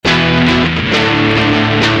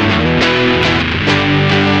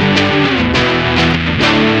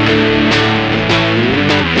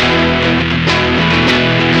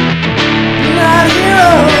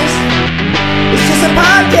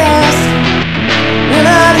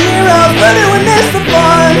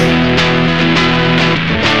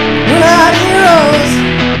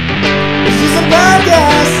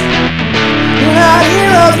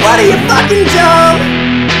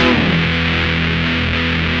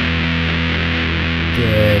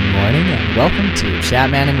Good morning and welcome to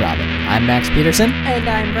Chatman and Robin. I'm Max Peterson. And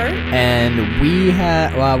I'm Bert. And we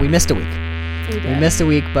missed a week. We missed a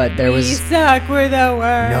week, but We suck, we're the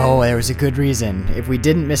worst. No, there was a good reason. If we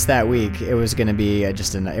didn't miss that week, it was going to be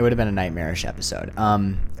it would have been a nightmarish episode.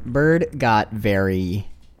 Bird got very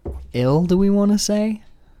ill, do we want to say?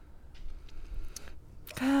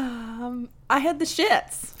 I had the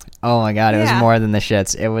shits. Oh my god, it was more than the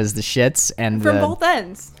shits. It was the shits and from both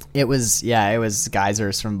ends. It was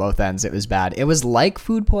geysers from both ends. It was bad. It was like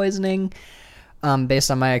food poisoning,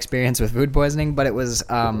 based on my experience with food poisoning, but it was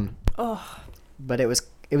it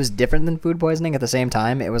was different than food poisoning at the same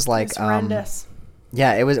time. It was like It's horrendous.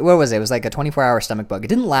 Yeah, it was. What was it? It was like a 24-hour stomach bug. It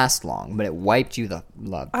didn't last long, but it wiped you the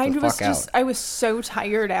fuck out. I was so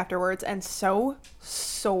tired afterwards and so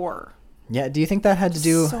sore. Yeah, do you think that had to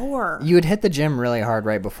do? Sore. You had hit the gym really hard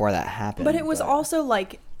right before that happened. But it was also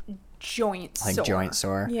like joint sore. Joint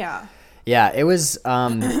sore. Yeah. Yeah, it was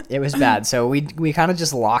bad. So we kind of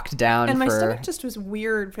just locked down and my for stomach just was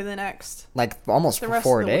weird for the next almost the for rest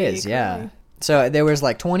 4 of the days. week, Yeah. really. So there was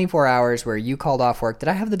like 24 hours where you called off work. Did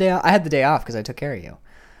I have the day off? I had the day off because I took care of you.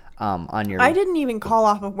 I didn't even call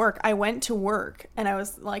off of work. I went to work and I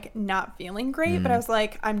was like not feeling great, but I was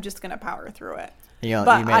like, I'm just gonna power through it. But you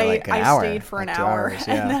made like an hour. I stayed for like an 2 hour hours,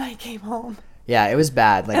 yeah. and then I came home. Yeah, it was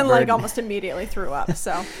bad. And like almost immediately threw up.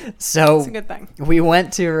 So it's a good thing. We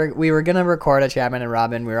were gonna record a Chapman and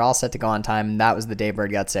Robin. We were all set to go on time. And that was the day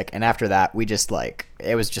Bird got sick. And after that, we just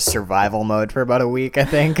it was just survival mode for about a week. I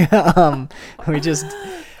think.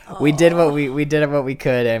 We did what we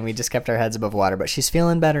could, and we just kept our heads above water. But she's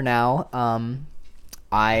feeling better now.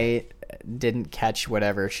 I didn't catch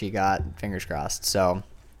whatever she got. Fingers crossed. So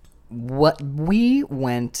normally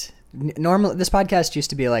this podcast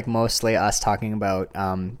used to be like mostly us talking about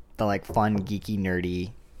the like fun, geeky,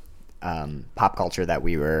 nerdy pop culture that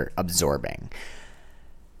we were absorbing.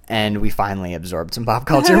 And we finally absorbed some pop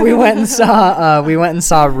culture. We went and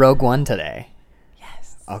saw Rogue One today.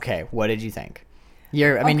 Yes. Okay, what did you think?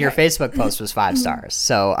 Your Facebook post was 5 stars.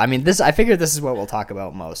 So, I figured this is what we'll talk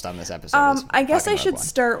about most on this episode. I guess I should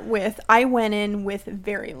start with, I went in with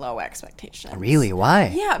very low expectations. Really?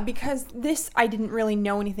 Why? Yeah, because I didn't really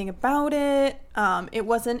know anything about it.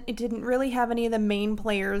 It didn't really have any of the main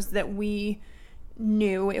players that we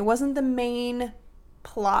knew. It wasn't the main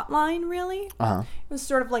plot line, really. Uh-huh. It was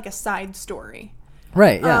sort of like a side story.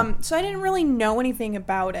 Right, yeah. So I didn't really know anything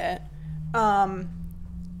about it.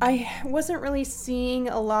 I wasn't really seeing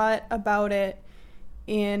a lot about it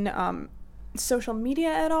in social media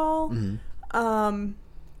at all. Mm-hmm.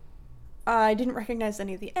 I didn't recognize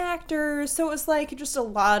any of the actors, so it was like just a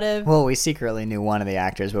lot of... Well, we secretly knew one of the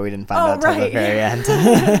actors, but we didn't find out till the very end.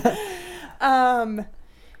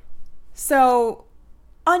 So,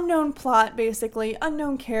 unknown plot, basically.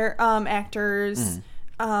 Unknown actors.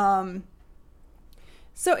 Mm.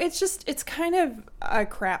 So it's kind of a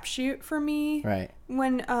crapshoot for me. Right.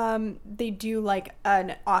 When they do like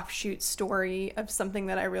an offshoot story of something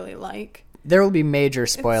that I really like. There will be major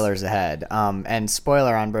spoilers ahead. And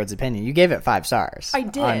spoiler on Bird's opinion. You gave it 5 stars. I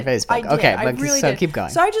did. On Facebook. I did. Okay, I but really so did. keep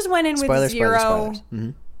going. So I just went in with Spoilers.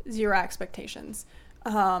 Mm-hmm. zero expectations.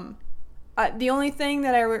 The only thing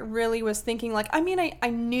that I really was thinking, like, I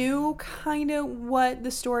knew kind of what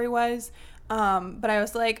the story was, but I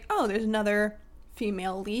was like, oh, there's another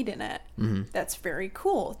female lead in it. Mm-hmm. That's very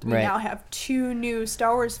cool. We Right. now have 2 new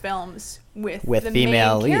Star Wars films with the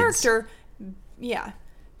female main leads. character. Yeah,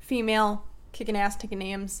 female, kicking ass, taking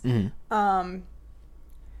names. Mm-hmm.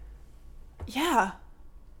 Yeah,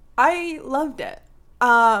 I loved it.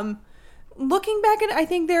 Looking back at it, I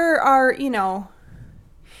think there are,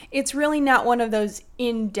 it's really not one of those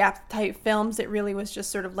in-depth type films. It really was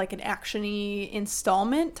just sort of like an action-y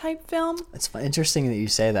installment type film. It's interesting that you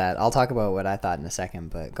say that. I'll talk about what I thought in a second,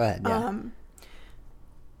 but go ahead. Yeah.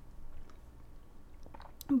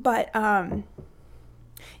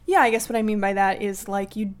 Yeah, I guess what I mean by that is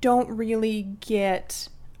like you don't really get,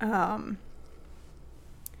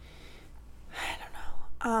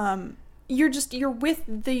 you're with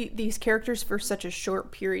these characters for such a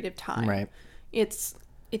short period of time. Right.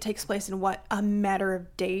 It takes place in a matter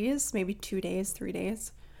of days, maybe 2 days, 3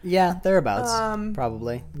 days. Yeah, thereabouts.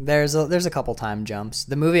 Probably. There's a couple time jumps.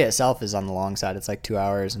 The movie itself is on the long side. It's like 2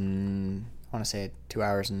 hours and I want to say 2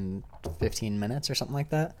 hours and 15 minutes or something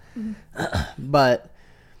like that. Mm-hmm. But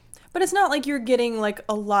it's not like you're getting like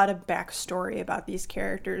a lot of backstory about these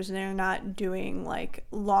characters, and they're not doing like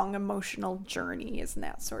long emotional journeys and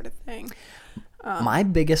that sort of thing. My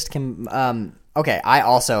biggest okay, I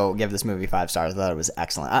also give this movie 5 stars. I thought it was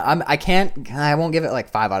excellent. I won't give it like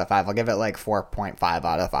 5 out of 5. I'll give it like 4.5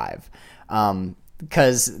 out of 5.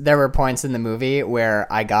 because there were points in the movie where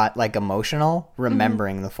I got like emotional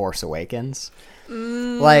remembering The Force Awakens.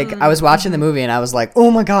 Like I was watching the movie and I was like,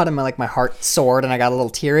 oh my god, and my heart soared and I got a little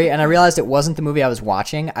teary, and I realized it wasn't the movie I was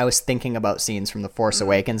watching. I was thinking about scenes from The Force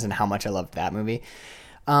Awakens and how much I loved that movie.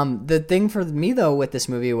 The thing for me though with this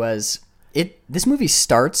movie was this movie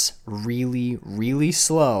starts really, really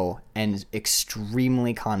slow and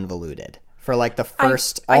extremely convoluted for like the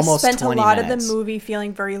first almost 20 minutes. I spent a lot of the movie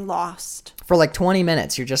feeling very lost. For like 20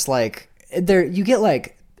 minutes, you're just like you get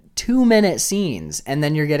like 2-minute scenes, and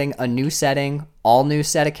then you're getting a new setting, all new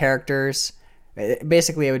set of characters.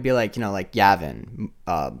 Basically, it would be like, like Yavin,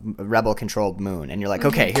 rebel-controlled moon, and you're like,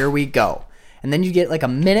 okay, here we go. And then you get like a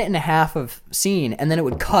minute and a half of scene, and then it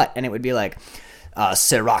would cut, and it would be like,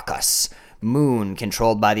 Syracuse, moon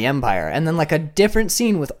controlled by the Empire, and then like a different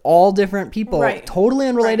scene with all different people, totally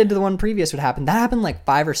unrelated to the one previous would happen. That happened like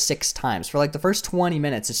 5 or 6 times. For like the first 20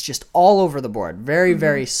 minutes, it's just all over the board. Very,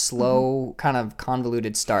 very slow, kind of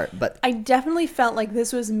convoluted start. But I definitely felt like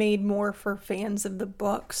this was made more for fans of the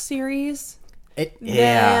book series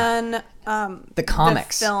than the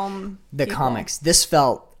comics, the film, the people. Comics. This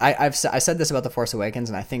felt. I said this about The Force Awakens,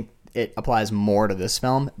 and I think it applies more to this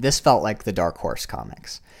film. This felt like the Dark Horse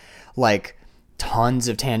comics. Like tons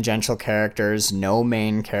of tangential characters, no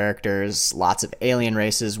main characters, lots of alien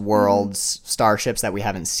races, worlds, starships that we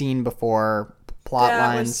haven't seen before, plot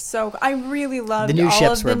lines. I really loved the new all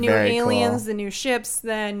ships of the were new very aliens, cool. The new ships,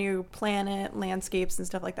 the new planet, landscapes, and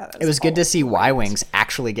stuff like that. It was good to see Y-Wings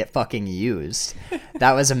actually get fucking used.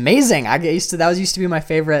 That was amazing. That used to be my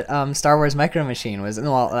favorite Star Wars Micro Machine.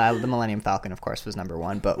 The Millennium Falcon, of course, was number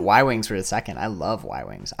 1, but Y-Wings were the second. I love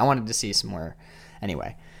Y-Wings. I wanted to see some more.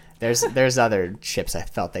 Anyway. There's other ships I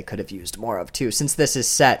felt they could have used more of too, since this is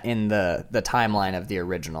set in the timeline of the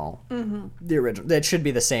original. The original, it should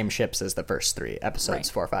be the same ships as the first 3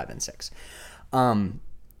 episodes, 4, 5, and 6.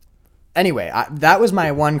 Anyway, that was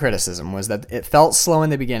my one criticism, was that it felt slow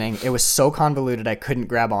in the beginning. It was so convoluted I couldn't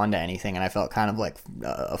grab onto anything, and I felt kind of like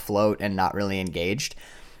afloat and not really engaged.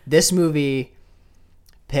 This movie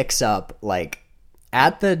picks up like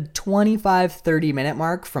at the 25-30 minute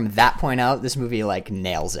mark. From that point out, this movie like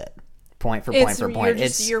nails it, point for point for point.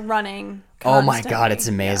 You're running constantly. Oh my god, it's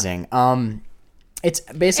amazing. It's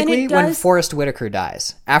basically when Forrest Whitaker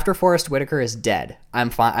dies. After Forrest Whitaker is dead,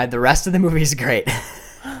 I'm fine. The rest of the movie is great.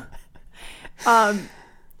 And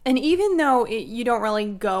even though you don't really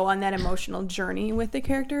go on that emotional journey with the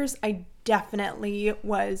characters, I definitely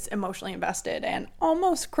was emotionally invested and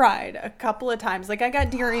almost cried a couple of times. Like I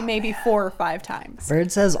got teary maybe 4 or 5 times.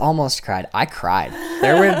 Bird says almost cried. I cried.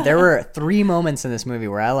 There were 3 moments in this movie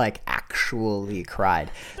where I like actually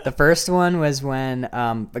cried. The first one was when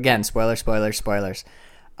again, spoilers, was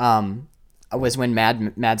when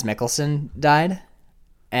Mads Mikkelsen died,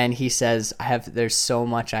 and he says, there's so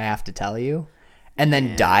much I have to tell you. And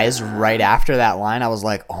then dies right after that line. I was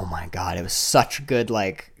like, oh my god, it was such a good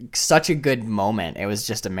moment. It was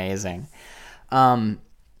just amazing. Some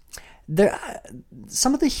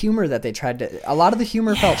of the humor that they tried to, a lot of the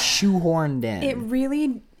humor felt shoehorned in. It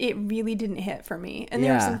really didn't hit for me. And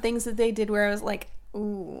there were some things that they did where I was like,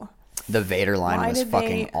 ooh. The Vader line was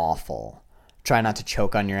fucking awful. Try not to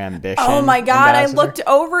choke on your ambition. Oh my god, I looked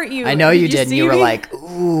over at you. I know you did, and you were like,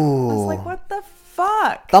 ooh. I was like, what the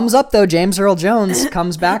fuck? Thumbs up though, James Earl Jones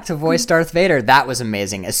comes back to voice Darth Vader. That was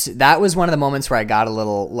amazing. That was one of the moments where I got a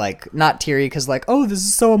little like, not teary because like, oh, this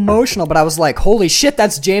is so emotional, but I was like, holy shit,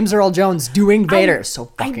 that's James Earl Jones doing Vader. So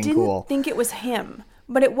fucking cool. I didn't think it was him,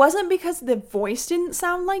 but it wasn't because the voice didn't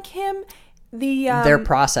sound like him. Their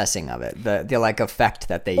processing of it, the like effect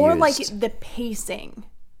that they used, or like the pacing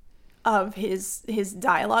of his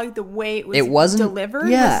dialogue, the way it wasn't delivered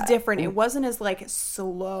was different. It wasn't as like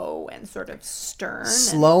slow and sort of stern,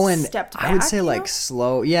 and stepped back, I would say like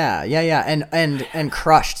slow, and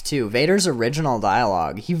crushed too. Vader's original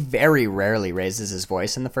dialogue, he very rarely raises his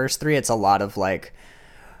voice in the first 3. It's a lot of like,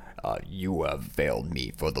 you have failed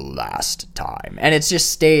me for the last time, and it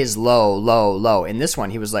just stays low. In this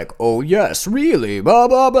one, he was like, oh yes, really, blah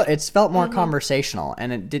blah blah. It's felt more conversational,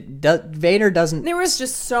 and Vader doesn't. There was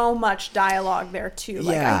just so much dialogue there too.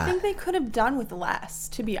 Like, I think they could have done with less,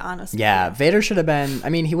 to be honest. Yeah, with you. Vader should have been. I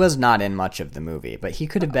mean, he was not in much of the movie, but he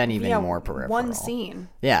could have been even more peripheral. One scene.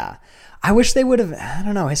 Yeah. I wish they would have. I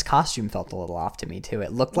don't know. His costume felt a little off to me too.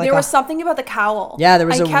 It looked like there was something about the cowl. Yeah, there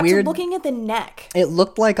was I kept weird. Looking at the neck. It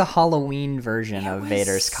looked like a Halloween version of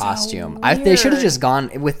Vader's costume. Weird. They should have just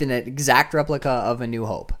gone with an exact replica of A New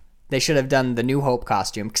Hope. They should have done the New Hope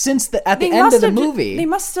costume since at the end of the movie. They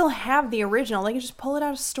must still have the original. They can just pull it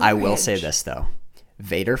out of storage. I will say this though.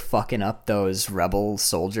 Vader fucking up those rebel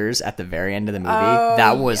soldiers at the very end of the movie. Oh,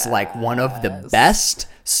 that was like one of the best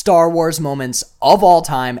Star Wars moments of all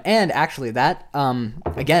time. And actually that,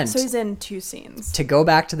 again, So he's in 2 scenes. to go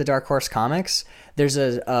back to the Dark Horse comics, there's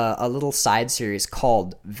a little side series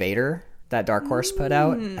called Vader that Dark Horse put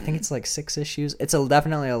out. I think it's like 6 issues. It's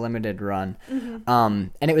definitely a limited run.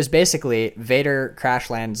 And it was basically Vader crash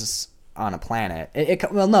lands on a planet.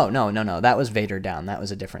 Well, no. That was Vader Down. That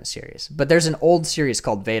was a different series. But there's an old series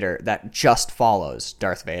called Vader that just follows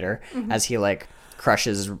Darth Vader as he like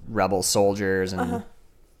crushes rebel soldiers, and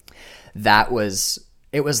it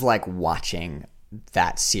was like watching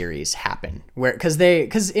that series happen, because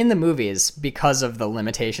in the movies, because of the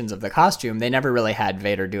limitations of the costume, they never really had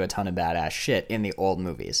Vader do a ton of badass shit in the old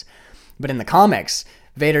movies. But in the comics,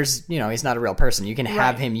 Vader's, he's not a real person. You can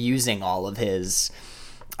have him using all of his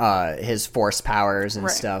force powers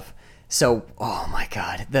and stuff. So, oh my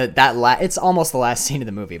god, it's almost the last scene of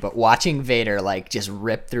the movie, but watching Vader like just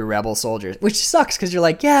rip through rebel soldiers, which sucks because you're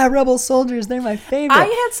like, yeah, rebel soldiers, they're my favorite. I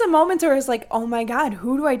had some moments where I was like, oh my god,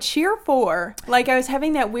 who do I cheer for? Like, I was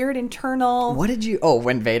having that weird internal... What did you... Oh,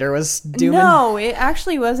 when Vader was doing... No, it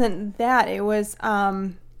actually wasn't that. It was,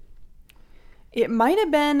 it might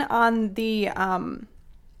have been on the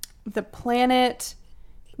planet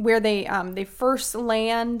where they first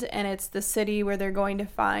land, and it's the city where they're going to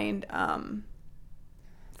find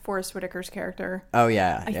Forrest Whitaker's character. Oh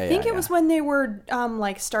yeah, I think it was when they were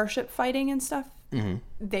like starship fighting and stuff.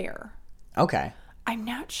 There. Okay. I'm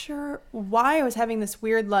not sure why I was having this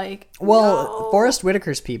weird like. Well, no. Forrest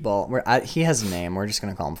Whitaker's people, he has a name. We're just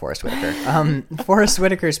gonna call him Forrest Whitaker. Forrest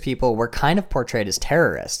Whitaker's people were kind of portrayed as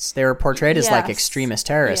terrorists. They were portrayed as like extremist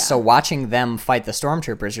terrorists. Yeah. So watching them fight the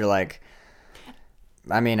stormtroopers, you're like,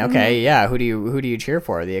 I mean, okay, yeah. Who do you cheer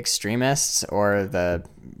for? The extremists or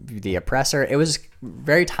the oppressor? It was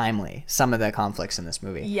very timely, some of the conflicts in this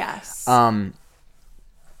movie. Yes. But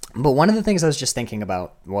one of the things I was just thinking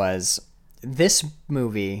about was this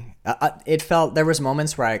movie. There was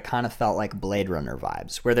moments where I kind of felt like Blade Runner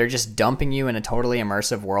vibes, where they're just dumping you in a totally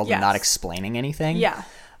immersive world and not explaining anything. Yeah.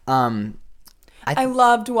 I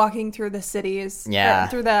loved walking through the cities. Yeah.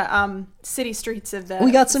 Through the city streets of the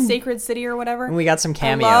We got some sacred city or whatever. And we got some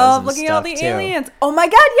cameos. I love and looking at all the stuff, too. aliens. Oh my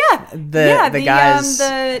god, yeah. The guys,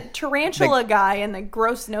 the tarantula guy and the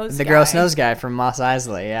gross nose guy. The gross nose guy from Mos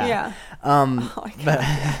Eisley, yeah. Yeah. Oh my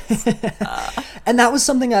god. And that was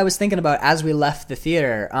something I was thinking about as we left the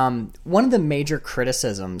theater. One of the major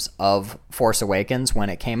criticisms of Force Awakens when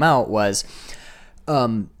it came out was,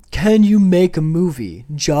 can you make a movie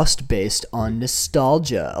just based on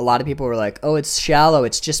nostalgia? A lot of people were like, oh, it's shallow.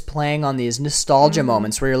 It's just playing on these nostalgia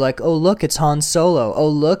moments where you're like, oh, look, it's Han Solo. Oh,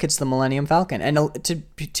 look, it's the Millennium Falcon. And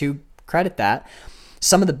to credit that,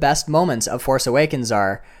 some of the best moments of Force Awakens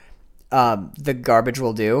are the garbage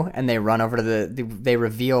will do, and they run over to they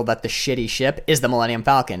reveal that the shitty ship is the Millennium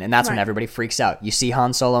Falcon, and that's when everybody freaks out. You see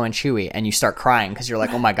Han Solo and Chewie, and you start crying because you're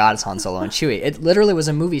like, oh my god, it's Han Solo and Chewie. It literally was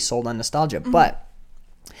a movie sold on nostalgia, but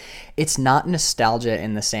it's not nostalgia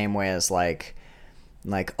in the same way as like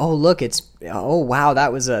oh look, oh wow,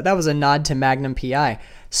 that was a nod to Magnum PI.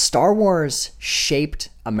 Star Wars shaped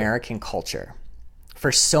American culture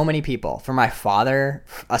for so many people, for my father,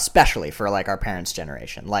 especially for like our parents'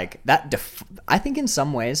 generation. Like that, I think in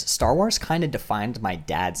some ways, Star Wars kind of defined my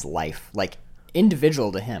dad's life, like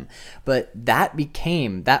individual to him. But that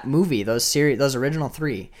movie, those original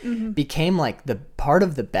 3, became like the part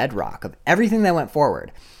of the bedrock of everything that went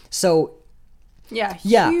forward. So,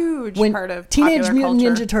 huge part of Teenage popular Mutant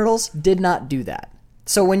culture. Ninja Turtles did not do that.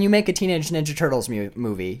 So when you make a Teenage Ninja Turtles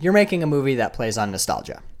movie, you're making a movie that plays on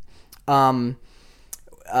nostalgia.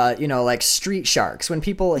 Like Street Sharks, when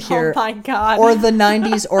people hear, oh my god, or the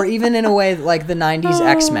 90s, or even in a way like the 90s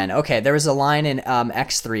X-Men. Okay, there was a line in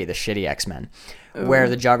X3, the shitty X-Men, where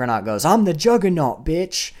the Juggernaut goes, I'm the Juggernaut,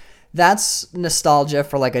 bitch. That's nostalgia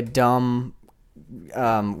for like a dumb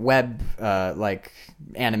web like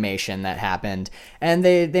animation that happened, and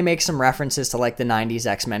they make some references to like the 90s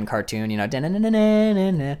X-Men cartoon,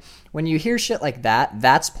 when you hear shit like that,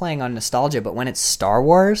 that's playing on nostalgia. But when it's Star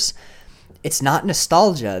Wars, it's not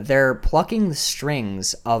nostalgia. They're plucking the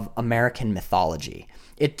strings of American mythology.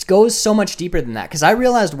 It goes so much deeper than that, because I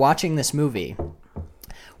realized watching this movie,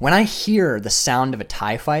 when I hear the sound of a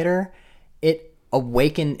TIE fighter, it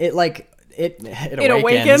awakens. It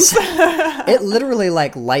literally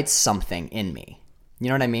like lights something in me. You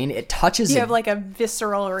know what I mean? It touches You it. have like a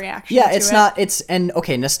visceral reaction. Yeah, to it's it. not. It's and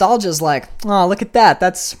okay. Nostalgia's like, oh, look at that.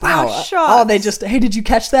 That's wow. shucks. Oh, they just. Hey, did you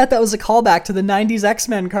catch that? That was a callback to the '90s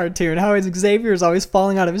X-Men cartoon. How Xavier's always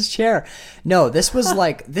falling out of his chair. No, this was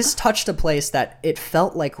like this touched a place that it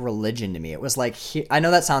felt like religion to me. It was like I know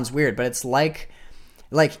that sounds weird, but it's like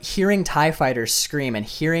hearing TIE fighters scream and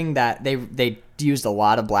hearing that they used a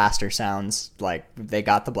lot of blaster sounds. Like they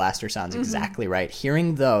got the blaster sounds exactly right.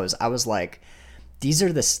 Hearing those, I was like. These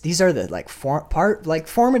are the like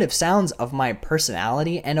formative sounds of my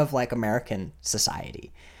personality and of like American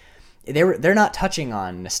society. They're not touching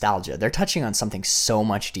on nostalgia. They're touching on something so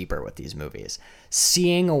much deeper with these movies.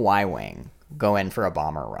 Seeing a Y-wing go in for a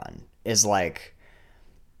bomber run is like,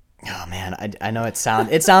 oh man, I know it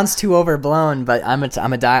sounds too overblown, but I'm a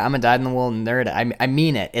dyed-in-the-wool nerd. I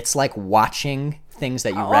mean it. It's like watching things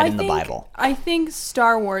that you read in the Bible. I think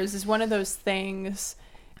Star Wars is one of those things.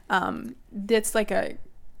 That's like a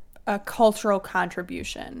cultural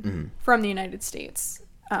contribution from the United States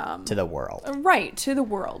to the world. Right, to the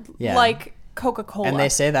world. Yeah. Like Coca-Cola. And they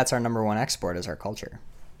say that's our number one export is our culture.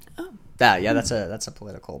 Oh. That's a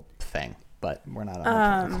political thing, but we're not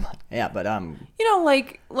on the political. Yeah, but you know,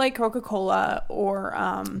 like Coca-Cola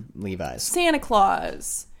or Levi's. Santa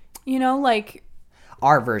Claus. You know, like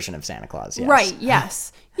our version of Santa Claus, yes. Right,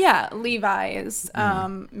 yes. Yeah, Levi's,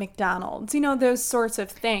 McDonald's, you know, those sorts of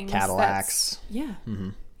things. Cadillacs. Yeah.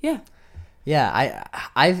 Yeah. Yeah,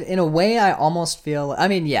 I've in a way I almost feel. I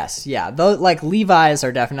mean, yes, yeah. Though, like Levi's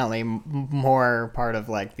are definitely more part of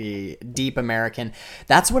like the deep American.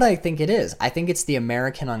 That's what I think it is. I think it's the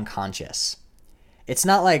American unconscious. It's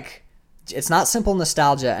not simple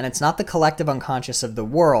nostalgia, and it's not the collective unconscious of the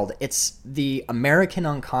world. It's the American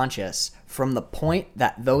unconscious from the point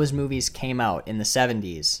that those movies came out in the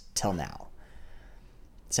 70s till now.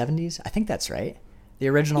 70s? I think that's right. The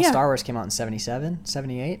original Star Wars came out in 77,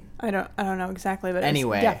 78? I don't know exactly, but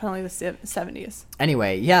anyway, it's definitely the 70s.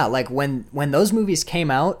 Anyway, yeah, like when those movies came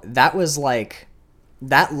out, that was like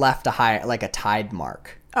that left a tide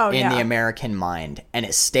mark in the American mind, and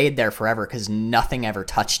it stayed there forever cuz nothing ever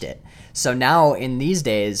touched it. So now in these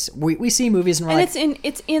days, we see movies and we're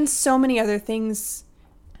it's in so many other things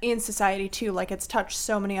in society too. Like it's touched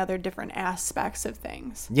so many other different aspects of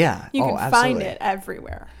things. Yeah. You can find it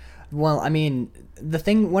everywhere. Well, I mean,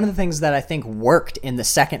 one of the things that I think worked in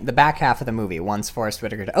the back half of the movie once Forest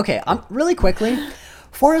Whitaker. Okay, really quickly,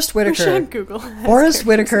 Forest Whitaker. Google. Forest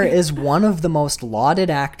Whitaker is one of the most lauded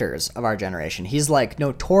actors of our generation. He's like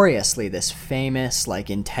notoriously this famous, like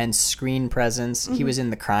intense screen presence. He was in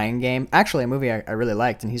The Crying Game, actually a movie I really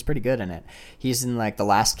liked, and he's pretty good in it. He's in like The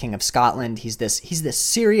Last King of Scotland. He's this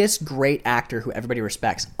serious, great actor who everybody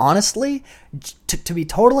respects. Honestly, to be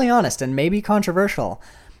totally honest, and maybe controversial,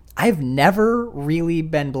 I've never really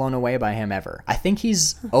been blown away by him ever. I think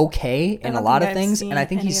he's okay in a lot of things, and I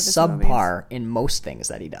think he's subpar in most things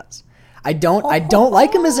that he does. I don't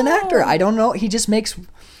like him as an actor. I don't know. He just makes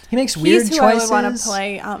weird choices. I would want to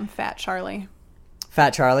play Fat Charlie. Fat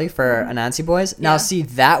Charlie for Anansi Boys. Now, see,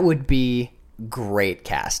 that would be great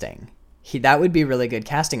casting. That would be really good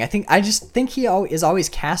casting. I just think he is always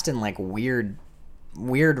cast in like weird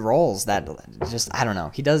roles that just I don't know.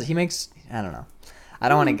 He makes I don't know. I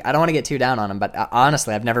don't want to get too down on him, but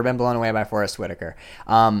honestly, I've never been blown away by Forest Whitaker.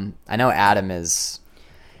 I know Adam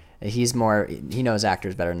he knows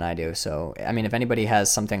actors better than I do. So, I mean, if anybody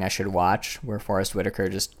has something I should watch where Forest Whitaker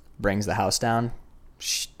just brings the house down,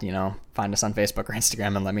 find us on Facebook or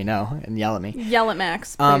Instagram and let me know and yell at me. Yell at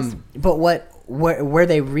Max, please. But where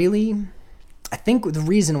they really, I think the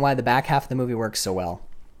reason why the back half of the movie works so well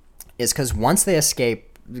is because once they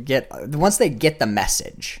get the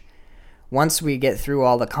message. Once we get through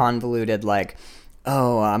all the convoluted, like,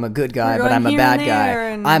 oh, I'm a good guy, but I'm a bad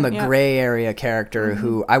guy. I'm a gray area character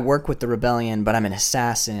who I work with the rebellion, but I'm an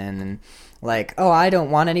assassin. And like, oh, I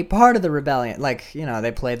don't want any part of the rebellion. Like,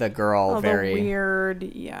 they play the girl very weird.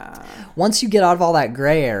 Yeah. Once you get out of all that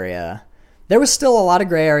gray area, there was still a lot of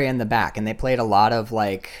gray area in the back, and they played a lot of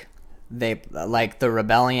the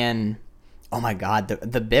rebellion. Oh my God,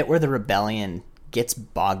 the bit where the rebellion gets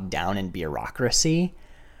bogged down in bureaucracy.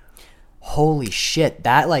 Holy shit,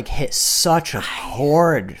 that hit such a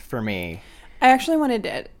chord for me. I actually wanted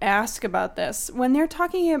to ask about this. When they're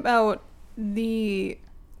talking about the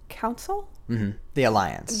council? Mm-hmm. The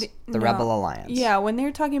alliance. The Rebel Alliance. Yeah, when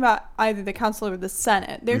they're talking about either the council or the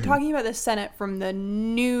Senate, they're talking about the Senate from the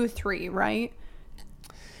new three, right?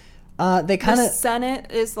 The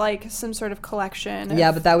Senate is like some sort of collection.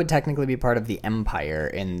 Yeah, but that would technically be part of the Empire.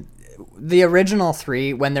 In the original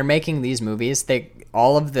three, when they're making these movies,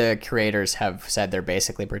 all of the creators have said they're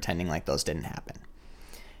basically pretending like those didn't happen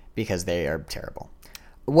because they are terrible.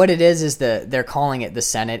 what it is they're calling it the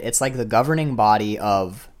Senate. It's like the governing body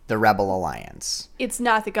of the Rebel Alliance. It's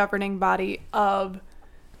not the governing body of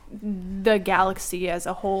the galaxy as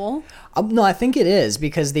a whole. No, I think it is,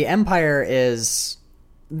 because the Empire is...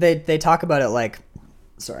 They talk about it like...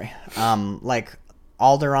 Sorry. Like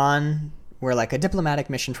Alderaan... We're like a diplomatic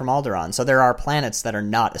mission from Alderaan. So there are planets that are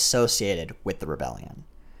not associated with the rebellion.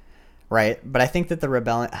 Right? But I think that the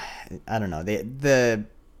rebellion... I don't know. The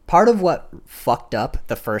part of what fucked up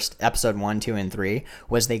the first episode 1, 2, and 3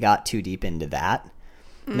 was they got too deep into that.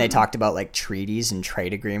 And they talked about like treaties and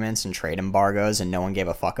trade agreements and trade embargoes, and no one gave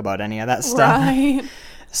a fuck about any of that stuff. Right.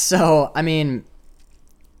 So, I mean,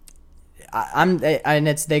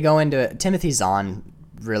 they go into it. Timothy Zahn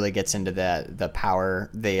really gets into the power,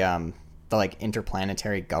 the like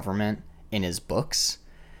interplanetary government in his books,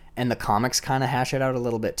 and the comics kind of hash it out a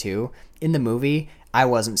little bit too. In the movie, I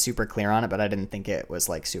wasn't super clear on it, but I didn't think it was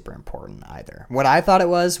like super important either. What I thought it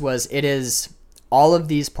was it is all of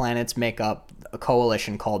these planets make up a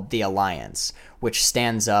coalition called the Alliance, which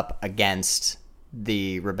stands up against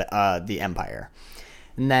the Empire.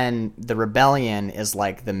 And then the rebellion is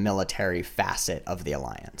like the military facet of the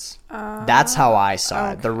Alliance. That's how I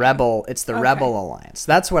saw it. It's the Rebel Alliance.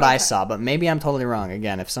 That's what I saw, but maybe I'm totally wrong.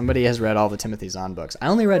 Again, if somebody has read all the Timothy Zahn books, I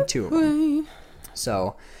only read 2 of them.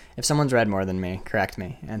 So if someone's read more than me, correct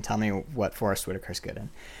me and tell me what Forrest Whitaker's good in.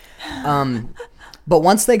 But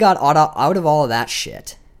once they got out of all of that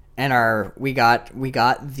shit, and we got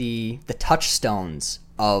the touchstones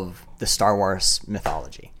of the Star Wars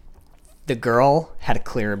mythology. The girl had a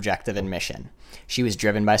clear objective and mission. She was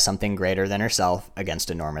driven by something greater than herself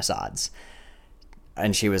against enormous odds.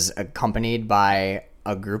 And she was accompanied by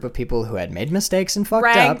a group of people who had made mistakes and fucked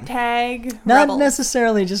up. Ragtag Not rebels.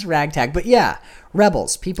 necessarily just ragtag, but yeah,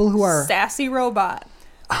 rebels, people who are sassy robot.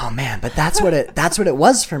 Oh man, but that's what it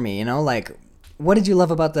was for me, you know, like what did you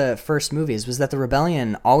love about the first movies was that the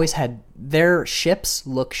rebellion always had their ships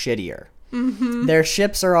look shittier. Mm-hmm. Their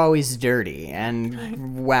ships are always dirty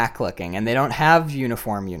and whack looking, and they don't have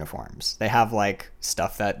uniforms. They have like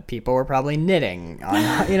stuff that people were probably knitting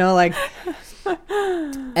on, you know, like,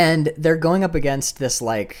 and they're going up against this,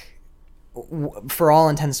 like, for all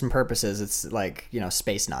intents and purposes, it's like, you know,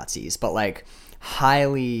 space Nazis, but like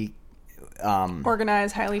highly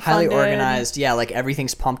organized, highly funded. Organized. Yeah, like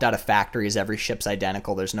everything's pumped out of factories. Every ship's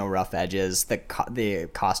identical. There's no rough edges. The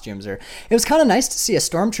costumes are... It was kind of nice to see a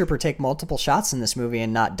stormtrooper take multiple shots in this movie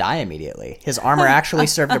and not die immediately. His armor actually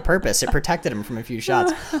served a purpose. It protected him from a few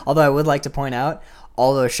shots. Although I would like to point out,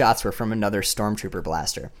 all those shots were from another stormtrooper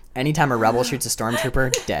blaster. Anytime a rebel shoots a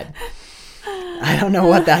stormtrooper, dead. I don't know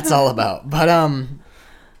what that's all about. But,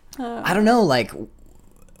 I don't know, like...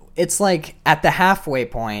 It's like at the halfway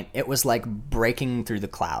point, it was like breaking through the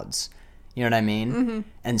clouds. You know what I mean? Mm-hmm.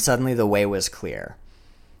 And suddenly the way was clear.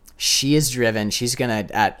 She is driven. She's going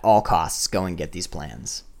to, at all costs, go and get these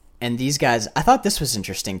plans. And these guys, I thought this was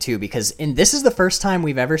interesting too, because this is the first time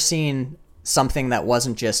we've ever seen something that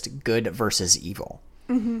wasn't just good versus evil.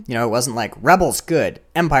 Mm-hmm. You know, it wasn't like rebels good,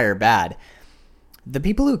 empire bad. The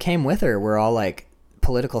people who came with her were all like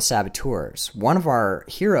political saboteurs. One of our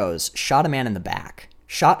heroes shot a man in the back.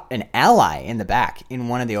 Shot an ally in the back in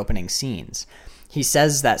one of the opening scenes. He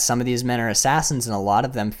says that some of these men are assassins and a lot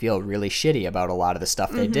of them feel really shitty about a lot of the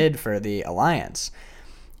stuff they did for the Alliance.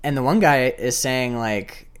 And the one guy is saying,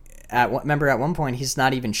 like, remember at one point he's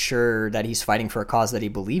not even sure that he's fighting for a cause that he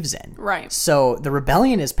believes in. Right. So the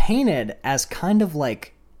rebellion is painted as kind of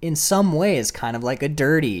like, in some ways, kind of like a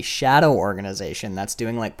dirty shadow organization that's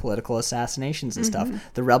doing like political assassinations and stuff.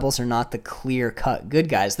 The rebels are not the clear-cut good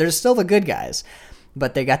guys. They're still the good guys.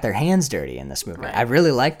 But they got their hands dirty in this movie. Right. I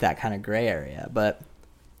really like that kind of gray area. But,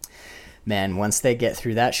 man, once they get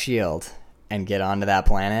through that shield and get onto that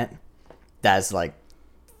planet, that's like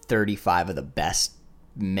 35 of the best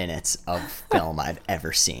minutes of film I've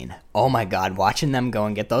ever seen. Oh, my God. Watching them go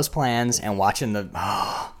and get those plans and watching the...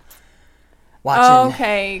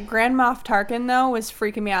 Okay. Grand Moff Tarkin, though, was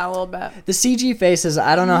freaking me out a little bit. The CG faces,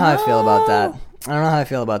 I don't know how I feel about that.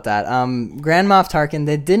 Grand Moff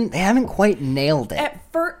Tarkin, they haven't quite nailed it.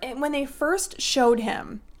 When they first showed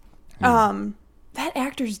him, that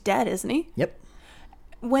actor's dead, isn't he? Yep.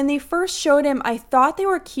 When they first showed him, I thought they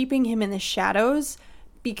were keeping him in the shadows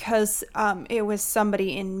because it was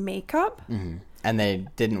somebody in makeup. Mm-hmm. And they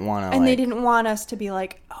didn't want to. And they didn't want us to be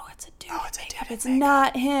like, oh, it's a dude. Oh, it's a dude. It's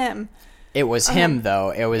not him. It was him,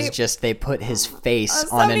 though. It was just they put his face on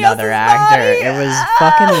somebody another else's actor. body. It was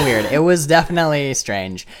fucking weird. It was definitely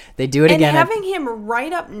strange. They do it again. And having him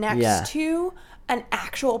right up next to an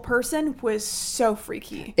actual person was so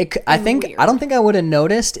freaky. I don't think I would have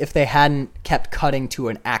noticed if they hadn't kept cutting to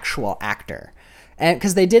an actual actor. And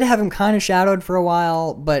because they did have him kind of shadowed for a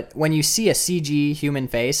while, but when you see a CG human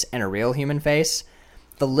face and a real human face,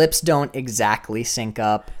 the lips don't exactly sync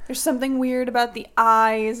up. There's something weird about the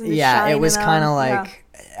eyes and the Yeah, shine it was in kind of them. like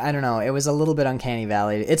I don't know. It was a little bit uncanny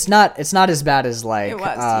valley. It's not as bad as like It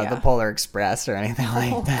was, the Polar Express or anything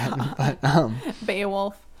like that. But Yeah.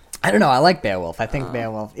 Beowulf. I don't know. I like Beowulf. I think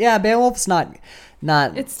Beowulf. Yeah, Beowulf's not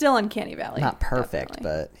It's still Uncanny Valley. not perfect,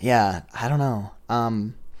 definitely. but yeah, I don't know.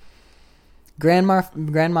 Grand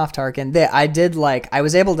Moff Tarkin. I did like. I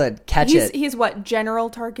was able to catch it. He's what,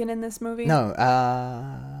 General Tarkin in this movie? No,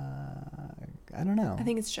 I don't know. I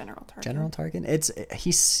think it's General Tarkin. General Tarkin.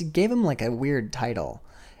 He gave him like a weird title.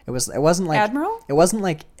 It wasn't like Admiral? It wasn't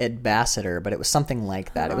like ambassador, but it was something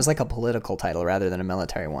like that. Uh-huh. It was like a political title rather than a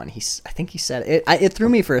military one. I think he said it. It threw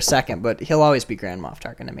me for a second, but he'll always be Grand Moff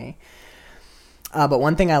Tarkin to me. But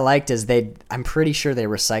one thing I liked is I'm pretty sure they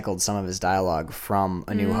recycled some of his dialogue from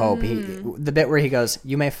A New Hope. The bit where he goes,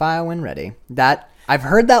 "You may fire when ready." I've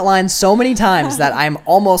heard that line so many times that I'm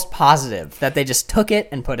almost positive that they just took it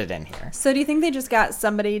and put it in here. So do you think they just got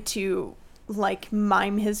somebody to like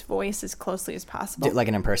mime his voice as closely as possible? Like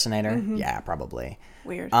an impersonator? Yeah, probably.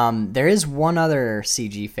 Weird. There is one other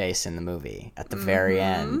CG face in the movie at the very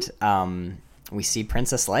end. We see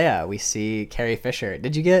Princess Leia. We see Carrie Fisher.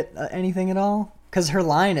 Did you get anything at all? Because her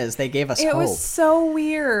line is, "They gave us It hope." was so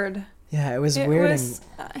weird. Yeah, it was It weird was,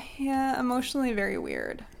 emotionally very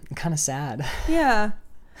weird. and kind of sad. Yeah.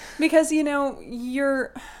 Because,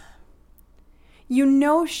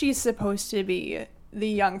 she's supposed to be the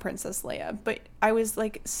young Princess Leia, but I was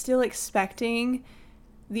like still expecting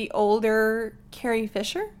the older Carrie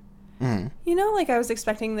Fisher. Like I was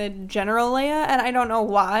expecting the General Leia, and I don't know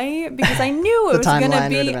why, because I knew it was going to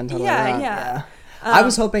be. would have been totally wrong. Yeah. I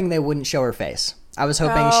was hoping they wouldn't show her face. I was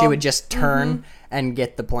hoping she would just turn and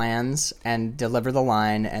get the plans and deliver the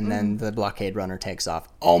line, and then the blockade runner takes off.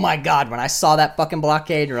 Oh my god, when I saw that fucking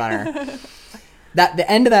blockade runner,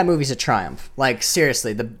 the end of that movie's a triumph. Like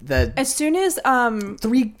seriously, the As soon as the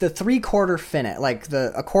 3/4 finish, like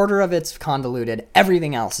a quarter of it's convoluted,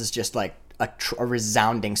 everything else is just like a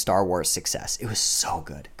resounding Star Wars success. It was so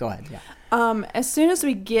good. Go ahead. Yeah. as soon as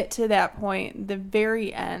we get to that point, the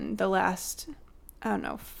very end, the last, I don't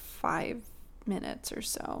know, 5 minutes or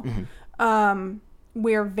so,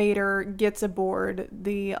 where Vader gets aboard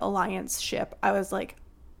the Alliance ship, I was like,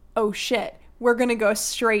 oh shit, we're going to go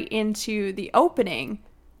straight into the opening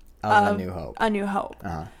of A New Hope. A New Hope.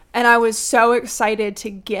 Uh-huh. And I was so excited to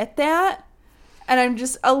get that. And I'm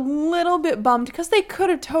just a little bit bummed because they could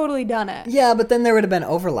have totally done it. Yeah, but then there would have been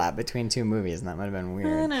overlap between two movies, and that would have been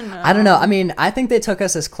weird. I don't know. I mean, I think they took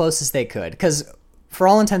us as close as they could, because for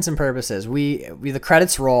all intents and purposes, we the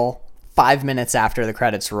credits roll. 5 minutes after the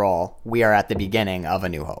credits roll, we are at the beginning of A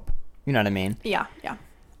New Hope. You know what I mean? Yeah.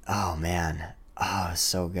 Oh man, oh,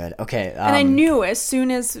 so good. Okay, And I knew as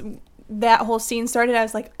soon as that whole scene started, I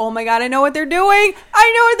was like, oh my god, I know what they're doing.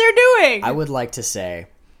 I know what they're doing. I would like to say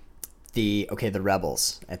the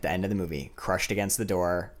rebels at the end of the movie crushed against the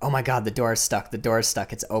door. Oh my god, the door is stuck.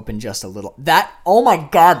 It's open just a little. Oh my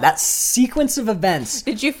god, that sequence of events.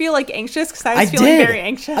 Did you feel like anxious? Because I was feeling very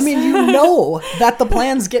anxious. I mean, you know that the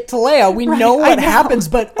plans get to Leia. We know what happens,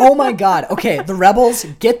 but oh my god. Okay, the rebels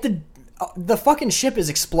get the fucking ship is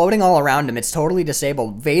exploding all around him. It's totally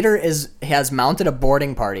disabled. Vader has mounted a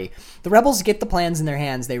boarding party. The rebels get the plans in their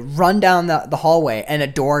hands. They run down the hallway, and a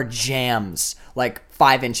door jams like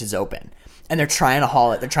 5 inches open. And they're trying to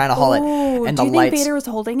haul it. And do you think Vader was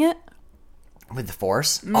holding it? With the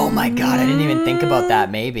Force? Oh my god, I didn't even think about that.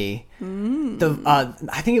 Maybe I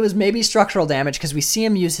think it was maybe structural damage, because we see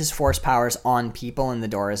him use his Force powers on people and the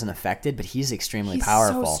door isn't affected, but he's extremely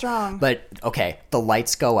powerful. So strong. But okay, the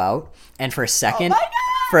lights go out, and for a second,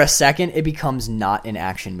 it becomes not an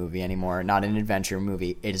action movie anymore, not an adventure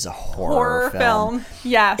movie. It is a horror film.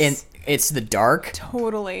 Yes. And it's the dark.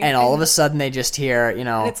 Totally. And all of a sudden they just hear,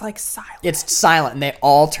 it's like silent. It's silent, and they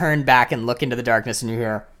all turn back and look into the darkness, and you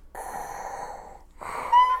hear.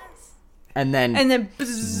 And then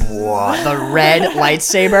whoa, the red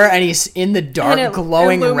lightsaber, and he's in the dark,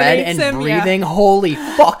 glowing red and breathing. Yeah. Holy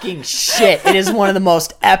fucking shit. It is one of the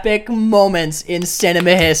most epic moments in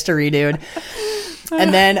cinema history, dude.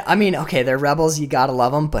 And then, I mean, okay, they're rebels, you gotta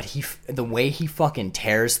love them, but the way he fucking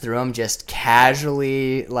tears through them, just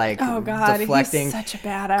casually, like, oh god, deflecting. He's such a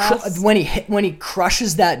badass. When he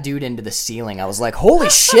crushes that dude into the ceiling, I was like, holy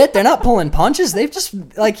shit, they're not pulling punches. They've just,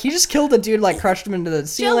 like, he just killed a dude, like, crushed him into the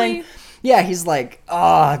ceiling. Chilly. Yeah, he's like,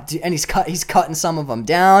 and he's cutting some of them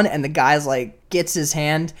down, and the guy's like, gets his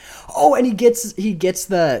hand. Oh, and he gets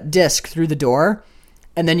the disc through the door,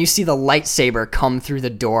 and then you see the lightsaber come through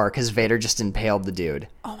the door because Vader just impaled the dude.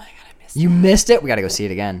 Oh my god, I You missed it? We got to go see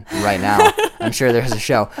it again right now. I'm sure there's a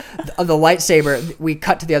show. The lightsaber, we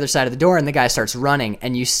cut to the other side of the door and the guy starts running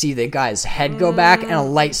and you see the guy's head go back and a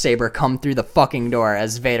lightsaber come through the fucking door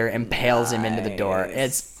as Vader impales him into the door.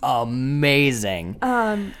 It's amazing.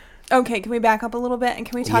 Okay, can we back up a little bit and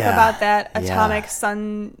can we talk about that atomic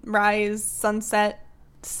sunrise sunset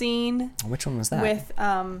scene? Which one was that? With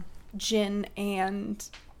Jin and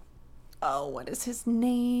what is his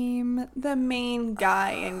name? The main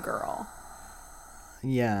guy and girl.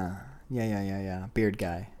 Yeah. Beard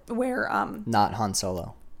guy. Where not Han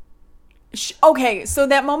Solo. Okay, so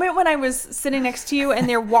that moment when I was sitting next to you and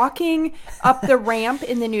they're walking up the ramp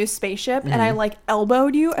in the new spaceship and I like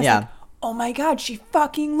elbowed you. I was like, oh my god, she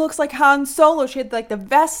fucking looks like Han Solo. She had like the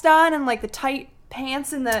vest on and like the tight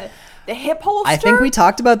pants and the hip holster. I think we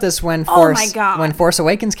talked about this when Force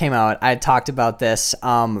Awakens came out. I talked about this.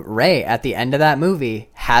 Rey at the end of that movie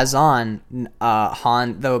has on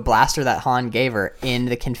Han, the blaster that Han gave her, in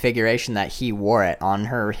the configuration that he wore it, on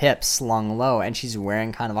her hips slung low, and she's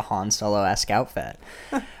wearing kind of a Han Solo-esque outfit.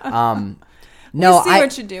 No, I see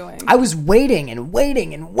what you're doing. I was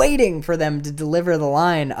waiting for them to deliver the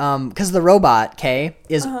line, because the robot K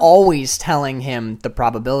is always telling him the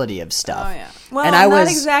probability of stuff. Oh yeah. Well, and not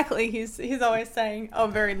exactly. He's always saying, "Oh,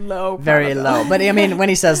 very low." Very low. But I mean, when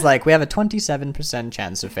he says like, "We have a 27%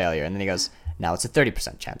 chance of failure," and then he goes, "Now it's a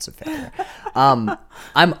 30% chance of failure."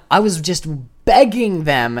 I was just begging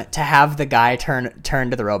them to have the guy turn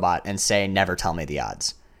to the robot and say, "Never tell me the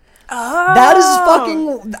odds." Oh, that is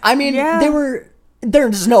fucking. I mean,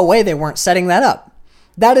 there's no way they weren't setting that up.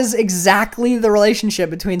 That is exactly the relationship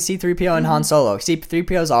between C-3PO and Han Solo.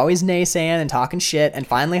 C-3PO is always naysaying and talking shit, and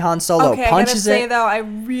finally Han Solo punches I gotta say, it. Though, I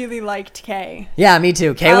really liked K. Yeah, me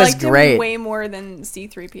too. K was great. Him way more than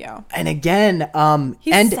C-3PO. And again,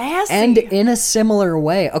 he's sassy. And in a similar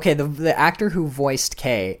way. Okay, the actor who voiced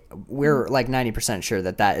K, we're like 90% sure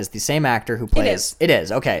that is the same actor who plays. It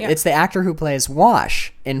is. Okay, it's the actor who plays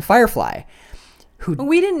Wash in Firefly.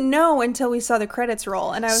 We didn't know until we saw the credits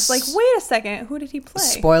roll, and I was like, wait a second, who did he play?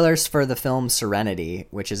 Spoilers for the film Serenity,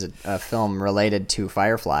 which is a film related to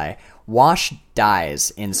Firefly. Wash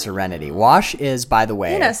dies in Serenity. Wash is, by the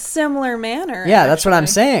way... in a similar manner. Yeah, that's what I'm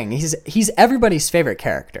saying. He's everybody's favorite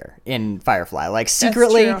character in Firefly. Like,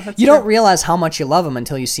 secretly, you don't realize how much you love him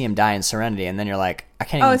until you see him die in Serenity, and then you're like, I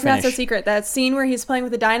can't even finish. Not so secret. That scene where he's playing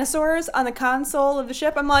with the dinosaurs on the console of the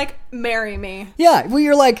ship, I'm like, marry me. Yeah, well,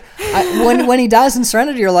 you're like, when he dies in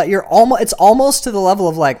Serenity, it's almost to the level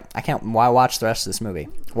of like, why watch the rest of this movie?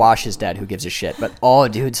 Wash is dead, who gives a shit? But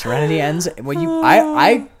dude, Serenity ends.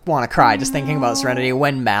 I want to cry just thinking about Serenity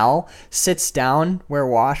when Mal sits down where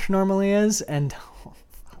Wash normally is, and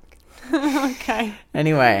fuck. Okay.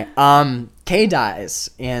 Anyway, Kay dies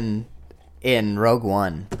in Rogue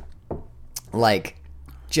One, like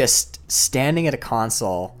just standing at a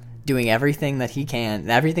console, doing everything that he can,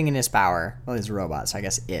 everything in his power. Well, he's a robot, so I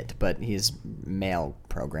guess but he's male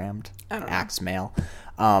programmed, acts male.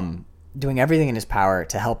 Doing everything in his power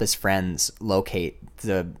to help his friends locate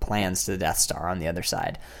the plans to the Death Star on the other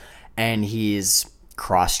side. And he's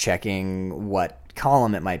cross-checking what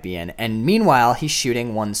column it might be in. And meanwhile, he's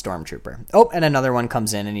shooting one stormtrooper. And another one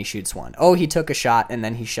comes in and he shoots one. He took a shot and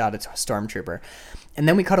then he shot a stormtrooper. And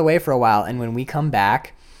then we cut away for a while. And when we come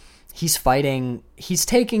back, he's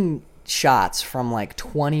taking shots from like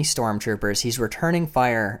 20 stormtroopers. He's returning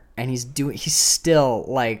fire and he's still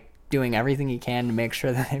like doing everything he can to make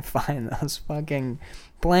sure that they find those fucking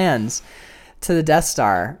plans to the Death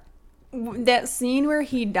Star. That scene where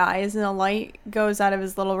he dies and the light goes out of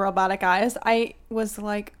his little robotic eyes, I was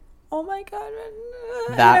like, oh my god.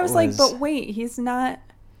 And I was like, but wait, he's not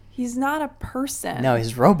a person. No,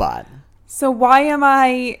 he's a robot. So why am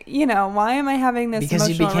I having this because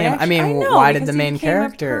emotional reaction? I mean, why did the main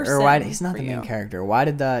character, or why he's not the main character? Why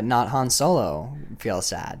did the not Han Solo feel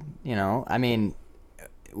sad? I mean,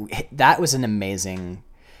 that was an amazing.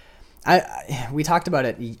 We talked about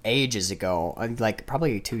it ages ago, like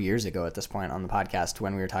probably 2 years ago at this point on the podcast,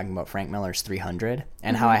 when we were talking about Frank Miller's 300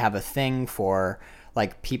 and how I have a thing for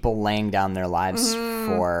like people laying down their lives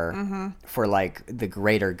for like the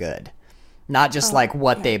greater good, not just like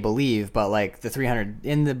what they believe, but like the 300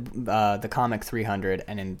 in the comic 300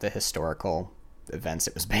 and in the historical events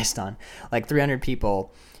it was based on. Like 300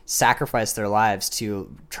 people sacrificed their lives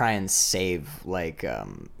to try and save like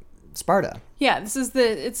Sparta. Yeah, it's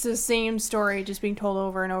the same story just being told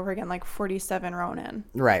over and over again, like 47 Ronin.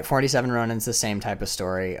 Right, 47 Ronin's the same type of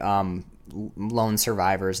story. Lone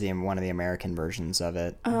Survivor's one of the American versions of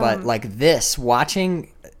it. But like this,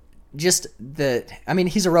 watching just I mean,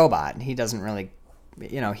 he's a robot. He doesn't really,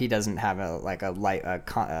 he doesn't have a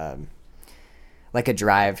like a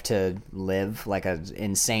drive to live, like a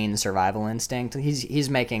insane survival instinct. He's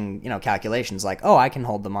making, calculations like, oh, I can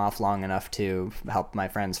hold them off long enough to help my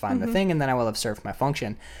friends find the thing, and then I will have served my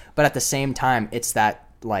function. But at the same time, it's that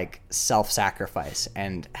like self-sacrifice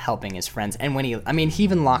and helping his friends. And when he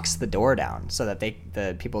even locks the door down so that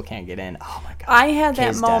the people can't get in. Oh my god! I had Kay's that death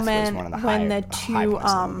was moment one of the when high the points two of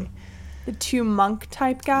the movie. the two monk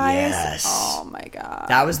type guys. Yes. Oh my god.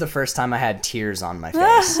 That was the first time I had tears on my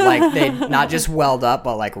face. Like they not just welled up,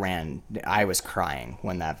 but like ran. I was crying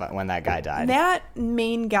when that guy died. That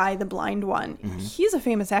main guy, the blind one, he's a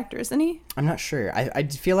famous actor, isn't he? I'm not sure. I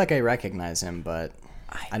feel like I recognize him, but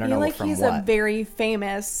I don't know like from he's what. a very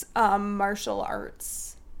famous martial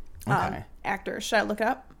arts actor. Should I look it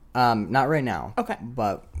up? Not right now. Okay.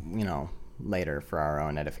 But later for our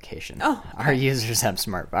own edification. Oh, okay. Our users have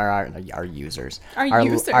our users.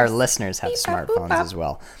 Our listeners have Beep, bop, smartphones boop, bop. as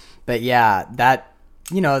well. But yeah, that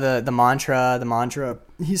the mantra,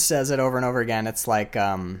 he says it over and over again. It's like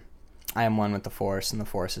I am one with the Force and the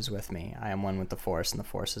Force is with me. I am one with the Force and the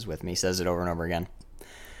Force is with me. He says it over and over again.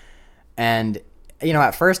 And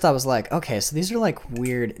at first I was like, okay, so these are like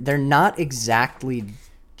weird. They're not exactly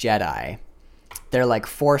Jedi. They're like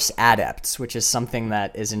Force adepts, which is something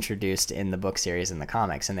that is introduced in the book series and the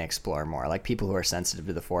comics, and they explore more. Like people who are sensitive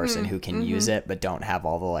to the Force and who can use it, but don't have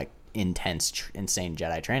all the like intense, insane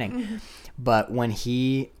Jedi training. But when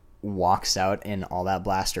he walks out in all that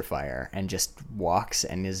blaster fire and just walks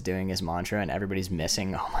and is doing his mantra and everybody's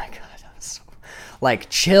missing, oh my god, that was so, like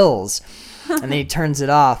chills. And then he turns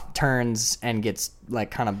and gets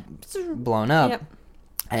like kind of blown up. Yep.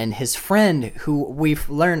 And his friend, who we've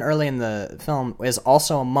learned early in the film, is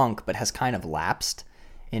also a monk, but has kind of lapsed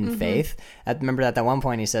in faith. Remember at that one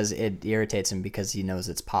point he says it irritates him because he knows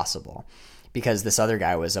it's possible. Because this other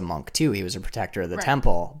guy was a monk too. He was a protector of the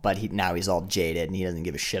temple, but now he's all jaded and he doesn't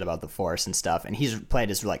give a shit about the Force and stuff. And he's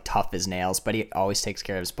played as like tough as nails, but he always takes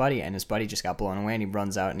care of his buddy. And his buddy just got blown away and he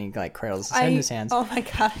runs out and he like cradles his head in his hands. Oh my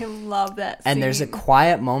god, I love that scene. And there's a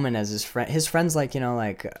quiet moment as his friend's like,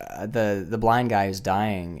 the blind guy who's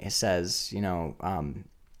dying, it says, look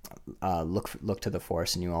to the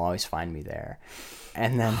Force and you will always find me there.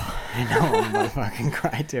 And then I know I'm gonna fucking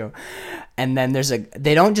cry too. And then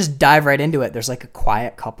they don't just dive right into it. There's like a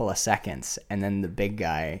quiet couple of seconds, and then the big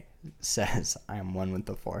guy says, "I am one with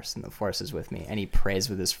the Force, and the Force is with me." And he prays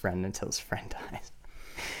with his friend until his friend dies.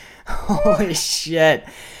 Holy shit!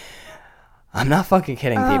 I'm not fucking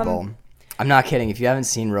kidding, people. I'm not kidding. If you haven't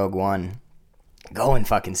seen Rogue One, go and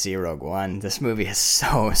fucking see Rogue One. This movie is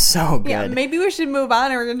so good. Yeah, maybe we should move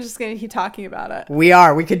on, and we're just gonna keep talking about it. We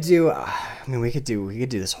are. We could do. We could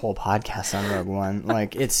do this whole podcast on Rogue One.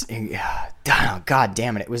 Like it's. God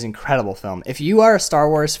damn it! It was an incredible film. If you are a Star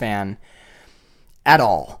Wars fan at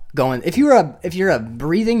all, if you're a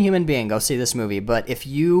breathing human being, go see this movie. But if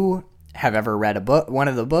you have ever read one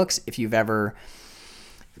of the books, if you've ever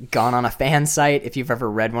gone on a fan site, if you've ever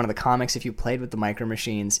read one of the comics, if you played with the Micro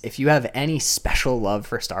Machines, if you have any special love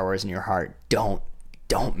for Star Wars in your heart, don't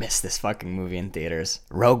miss this fucking movie in theaters.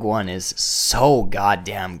 Rogue One is so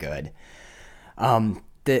goddamn good.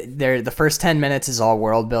 The first 10 minutes is all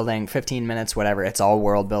world building, 15 minutes, whatever, it's all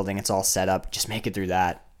world building, it's all set up. Just make it through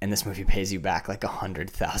that, and this movie pays you back like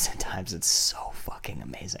 100,000 times. It's so fucking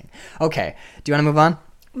amazing. Okay, do you want to move on?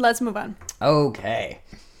 Let's move on. Okay.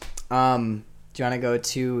 Do you want to go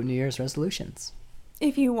to New Year's resolutions?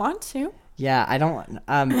 If you want to. Yeah, I don't.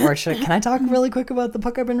 Can I talk really quick about the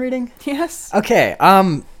book I've been reading? Yes. Okay.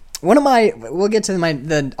 We'll get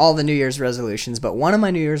to all the New Year's resolutions, but one of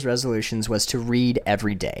my New Year's resolutions was to read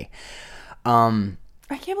every day. I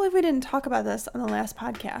can't believe we didn't talk about this on the last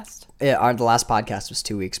podcast. The last podcast was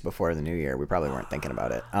 2 weeks before the New Year. We probably weren't thinking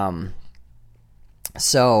about it.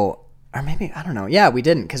 Or maybe, I don't know. Yeah, we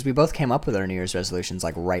didn't, because we both came up with our New Year's resolutions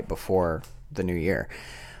like right before the New Year.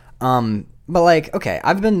 But like, okay,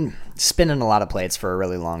 I've been spinning a lot of plates for a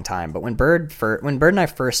really long time, but when Bird and I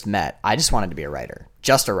first met, I just wanted to be a writer.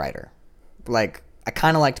 Just a writer. Like, I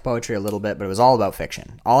kind of liked poetry a little bit, but it was all about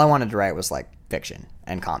fiction. All I wanted to write was like fiction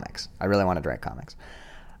and comics. I really wanted to write comics.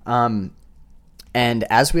 And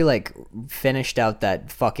as we like finished out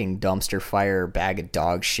that fucking dumpster fire bag of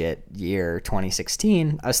dog shit year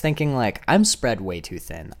 2016, I was thinking like, I'm spread way too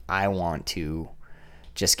thin. I want to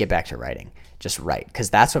just get back to writing. Just write, because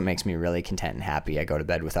that's what makes me really content and happy. I go to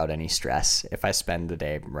bed without any stress if I spend the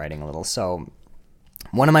day writing a little. So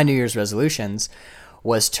one of my New Year's resolutions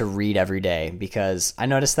was to read every day, because I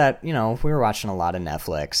noticed that, we were watching a lot of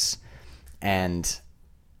Netflix, and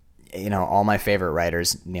all my favorite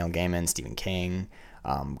writers, Neil Gaiman, Stephen King,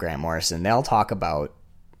 Grant Morrison, they all talk about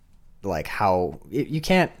like how you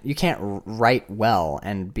can't write well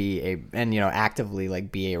and actively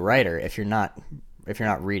like be a writer if you're not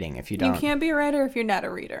reading, if you don't. You can't be a writer if you're not a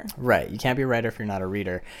reader. Right. You can't be a writer if you're not a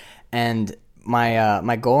reader. And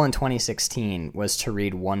my goal in 2016 was to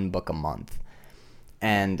read one book a month.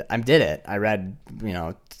 And I did it. I read,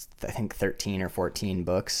 I think 13 or 14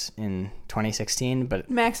 books in 2016, but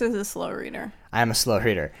Max is a slow reader. I am a slow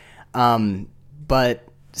reader. But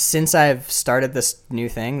since I've started this new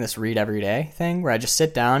thing, this read every day thing, where I just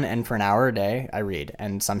sit down and for an hour a day I read,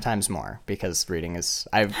 and sometimes more, because reading is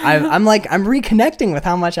I'm reconnecting with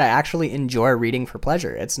how much I actually enjoy reading for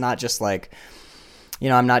pleasure. It's not just like,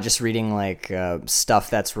 I'm not just reading like stuff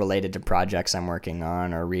that's related to projects I'm working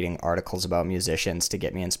on, or reading articles about musicians to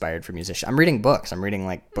get me inspired for musicians. I'm reading books. I'm reading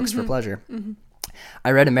like books for pleasure.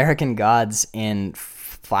 I read American Gods in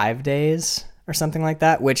 5 days or something like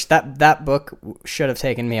that, which that book should have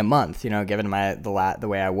taken me a month, given the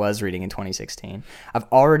way I was reading in 2016. I've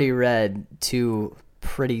already read 2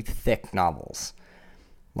 pretty thick novels,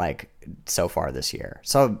 like, so far this year.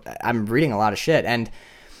 So I'm reading a lot of shit. And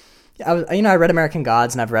I read American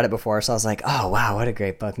Gods, and I've read it before, so I was like, oh wow, what a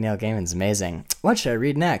great book. Neil Gaiman's amazing. What should I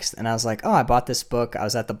read next? And I was like, oh, I bought this book. I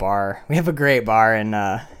was at the bar. We have a great bar in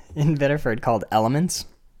Biddeford called Elements.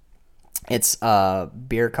 It's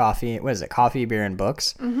beer, coffee. What is it? Coffee, beer, and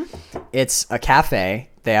books. Mm-hmm. It's a cafe.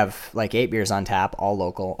 They have like 8 beers on tap, all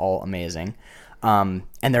local, all amazing. And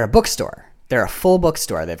they're a bookstore. They're a full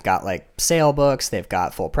bookstore. They've got like sale books. They've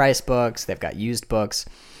got full price books. They've got used books.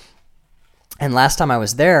 And last time I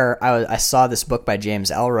was there, I saw this book by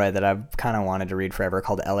James Ellroy that I've kind of wanted to read forever,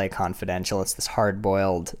 called L.A. Confidential. It's this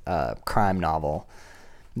hard-boiled crime novel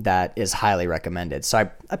that is highly recommended. So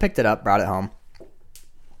I picked it up, brought it home.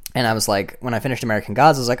 And I was like, when I finished American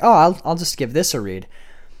Gods, I was like, oh, I'll just give this a read.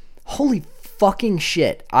 Holy fucking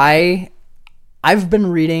shit. I've been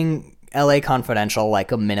reading LA Confidential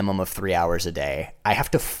like a minimum of 3 hours a day. I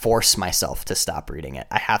have to force myself to stop reading it.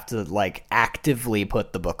 I have to like actively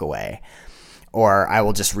put the book away, or I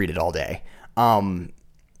will just read it all day. I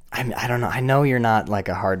don't know. I know you're not like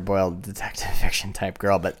a hard-boiled detective fiction type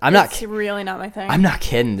girl, but It's really not my thing. I'm not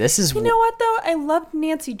kidding. This is... You know what, though? I loved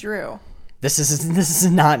Nancy Drew. This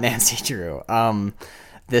is not Nancy Drew.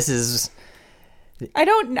 This is...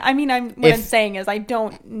 I'm saying is I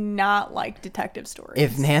don't not like detective stories.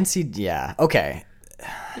 If Nancy... Yeah. Okay.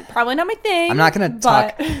 Probably not my thing. I'm not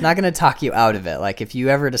gonna talk you out of it. Like, if you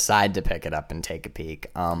ever decide to pick it up and take a peek,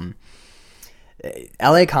 LA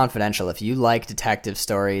Confidential, if you like detective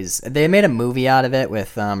stories, they made a movie out of it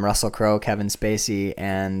with Russell Crowe, Kevin Spacey,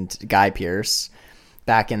 and Guy Pearce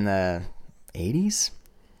back in the 80s.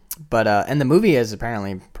 But and the movie is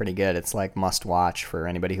apparently pretty good. It's like must watch for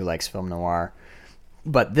anybody who likes film noir.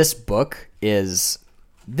 But this book has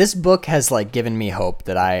like given me hope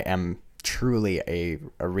that I am truly a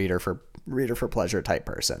reader for pleasure type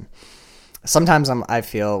person. Sometimes I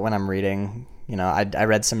feel when I'm reading, I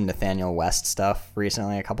read some Nathaniel West stuff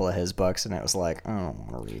recently, a couple of his books, and it was like, I don't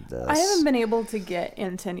want to read this. I haven't been able to get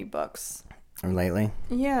into any books lately.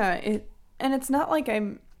 Yeah, it's not like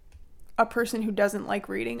I'm a person who doesn't like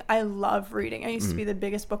reading. I love reading. I used to be the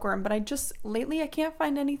biggest bookworm, but lately I can't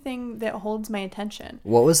find anything that holds my attention.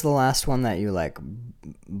 What was the last one that you like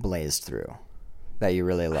blazed through that you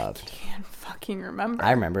really loved? I can't fucking remember.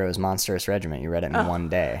 I remember it was Monstrous Regiment. You read it in one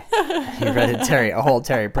day. You read a whole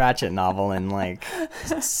Terry Pratchett novel in like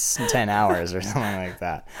 10 hours or something like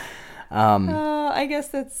that. I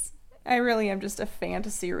guess I really am just a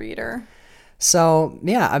fantasy reader. So,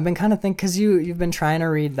 yeah, I've been kind of thinking, because you've been trying to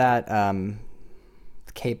read that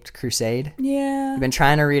Caped Crusade. Yeah. You've been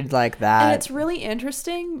trying to read like that. And it's really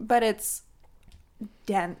interesting, but it's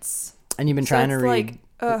dense. And you've been trying to read...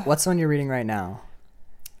 what's the one you're reading right now?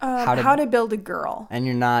 How to Build a Girl. And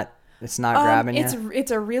it's not grabbing you?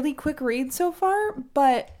 It's a really quick read so far,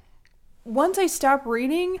 but once I stop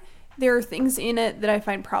reading, there are things in it that I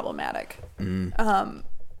find problematic.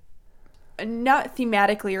 Not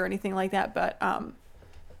thematically or anything like that, but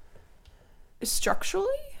structurally.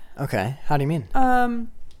 Okay, how do you mean?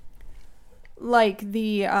 Like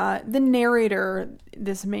the narrator,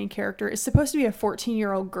 this main character, is supposed to be a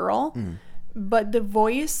 14-year-old girl, but the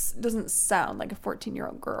voice doesn't sound like a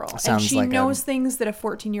 14-year-old girl. And she knows things that a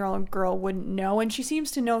 14-year-old girl wouldn't know, and she seems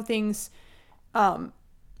to know things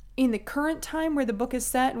in the current time where the book is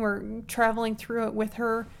set, and we're traveling through it with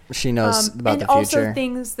her. She knows about the future. And also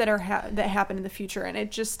things that that happen in the future, and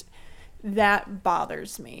it just... that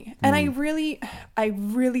bothers me. And I really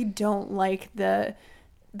don't like the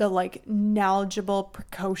like knowledgeable,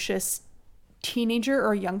 precocious teenager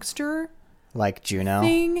or youngster like Juno.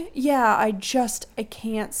 thing. Yeah, I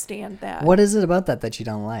can't stand that. What is it about that you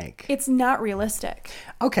don't like? It's not realistic.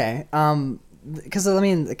 Okay. Because I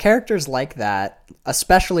mean, the characters like that,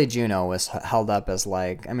 especially Juno, was held up as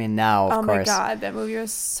like. I mean, now of Oh my course god, that movie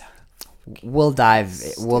was so we'll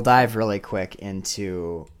dive really quick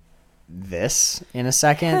into this in a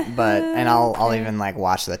second, but and I'll even like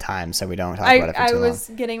watch the time so we don't talk about it for too long. I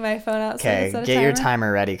was getting my phone out. Okay, get your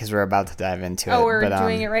timer ready because we're about to dive into it. Oh, we're but,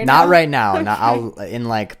 doing it right now? Not right now. Okay. Not, I'll in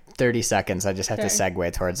like 30 seconds. I just have to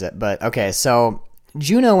segue towards it. But okay, so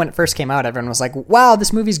Juno, when it first came out, everyone was like, "Wow,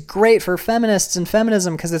 this movie's great for feminists and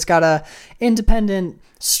feminism because it's got a independent,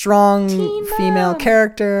 strong female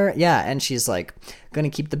character." Yeah, and she's like gonna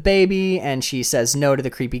keep the baby, and she says no to the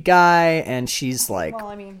creepy guy, and she's like, well,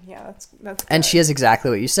 I mean, yeah, that's and good. she is exactly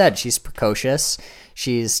what you said. She's precocious,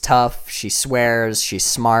 she's tough, she swears, she's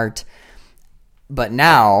smart. But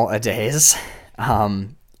nowadays,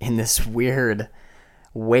 in this weird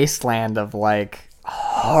wasteland of like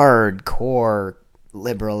hardcore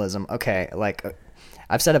liberalism. Okay, like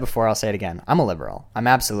I've said it before, I'll say it again. I'm a liberal. I'm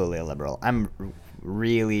absolutely a liberal.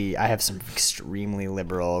 I have some extremely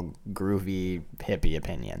liberal, groovy, hippie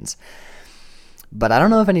opinions. But I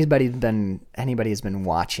don't know if anybody's been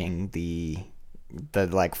watching the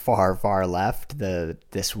like far left,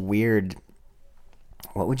 this weird,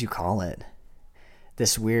 what would you call it?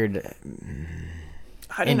 This weird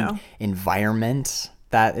I don't know. environment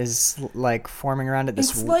that is like forming around it.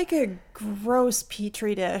 It's like a gross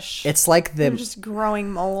petri dish. It's like You're just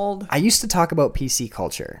growing mold. I used to talk about PC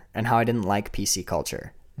culture and how I didn't like PC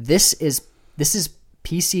culture. This is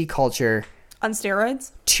PC culture On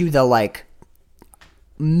steroids? to the like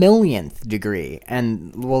millionth degree.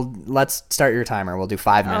 And let's start your timer. We'll do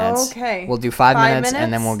 5 minutes. Okay. We'll do 5 minutes and then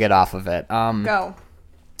minutes? we'll get off of it. Go.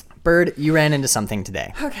 Bird, you ran into something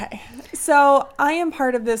today. Okay. So I am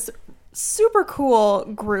part of this super cool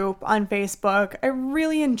group on Facebook. I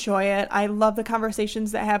really enjoy it. I love the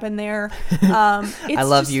conversations that happen there. I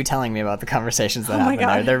love you telling me about the conversations that happen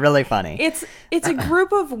there. They're really funny. It's a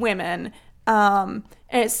group of women, and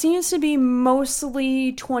it seems to be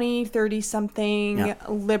mostly 20, 30 something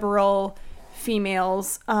liberal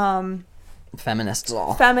females. Feminists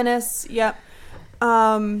all. Feminists, yep.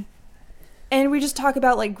 And we just talk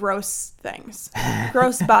about like gross things,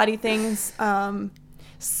 gross body things,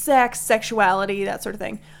 sex, sexuality, that sort of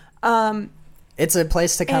thing. It's a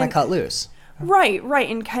place to kind of cut loose. Right,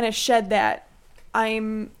 and kind of shed that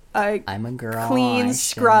I'm a girl, clean,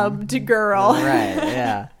 scrubbed girl. Right,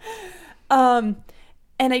 yeah. And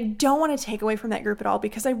I don't want to take away from that group at all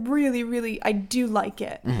because I really, I do like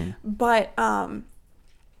it. Mm-hmm. But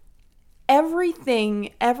every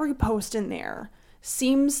post in there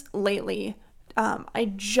seems lately,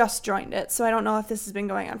 I just joined it, so I don't know if this has been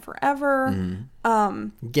going on forever. Mm-hmm.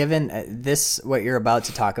 Given this, what you're about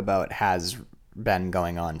to talk about has been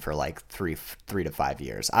going on for like 3 to 5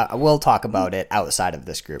 years. I will talk about it outside of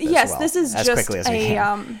this group as well. Yes, this is as just quickly as we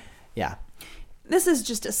can. Yeah. This is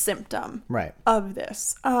just a symptom right. of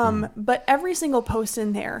this. But every single post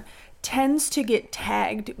in there tends to get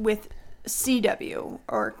tagged with CW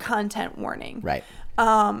or content warning. Right.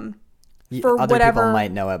 For other whatever people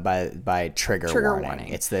might know it by trigger warning.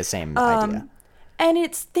 It's the same idea. And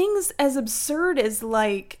it's things as absurd as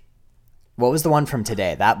like, what was the one from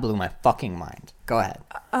today? That blew my fucking mind. Go ahead.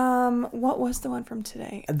 what was the one from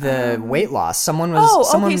today? The weight loss.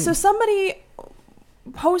 Okay. So somebody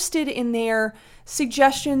posted in there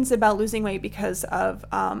suggestions about losing weight because of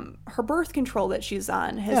her birth control that she's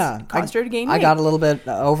on has caused her to gain weight. I got a little bit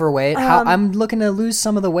overweight. I'm looking to lose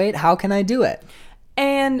some of the weight. How can I do it?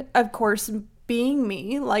 And of course, being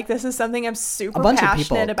me, like this is something I'm super a bunch passionate of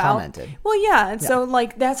people about. Commented. Well, yeah, and so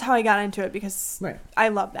like that's how I got into it because I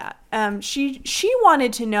love that. She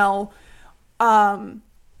wanted to know, I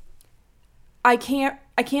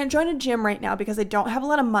can't join a gym right now because I don't have a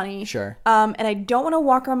lot of money. Sure. And I don't want to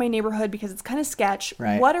walk around my neighborhood because it's kind of sketch.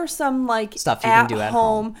 Right. What are some like stuff you can do at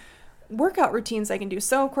home workout routines I can do?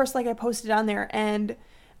 So of course, like I posted on there, and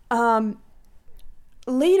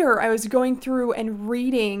later I was going through and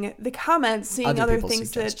reading the comments, seeing other things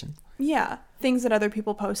things that other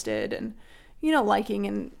people posted, and liking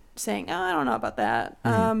and saying, oh, I don't know about that.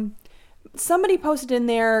 Mm-hmm. Somebody posted in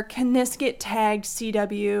there, can this get tagged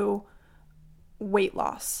CW weight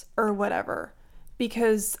loss or whatever?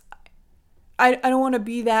 Because I don't want to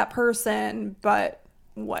be that person, but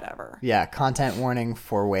whatever. Yeah, content warning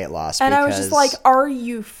for weight loss. And I was just like, are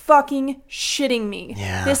you fucking shitting me?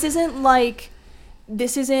 Yeah. This isn't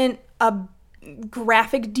a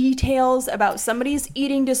graphic details about somebody's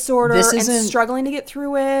eating disorder and struggling to get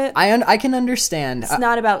through it. I can understand. It's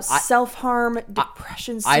not about self-harm,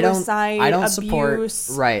 depression, suicide, I don't abuse.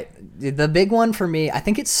 support. Right. The big one for me, I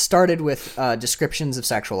think it started with descriptions of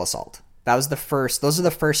sexual assault. That was the first. Those are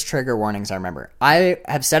the first trigger warnings I remember. I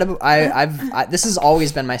have said. This has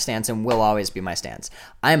always been my stance and will always be my stance.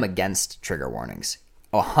 I am against trigger warnings,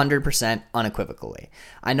 100% unequivocally.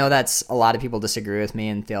 I know that's a lot of people disagree with me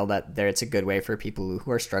and feel that it's a good way for people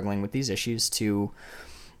who are struggling with these issues to,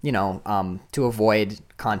 to avoid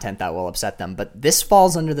content that will upset them. But this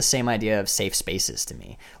falls under the same idea of safe spaces to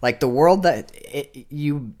me. Like the world that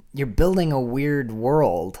you're building a weird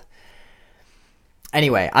world.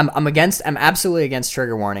 Anyway, I'm absolutely against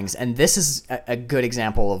trigger warnings, and this is a good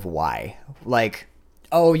example of why. Like,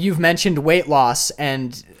 oh, you've mentioned weight loss,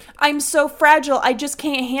 and I'm so fragile. I just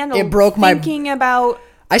can't handle it. Broke thinking about.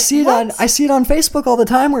 I see it on Facebook all the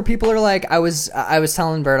time where people are like, I was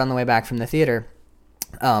telling Bert on the way back from the theater.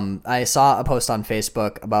 I saw a post on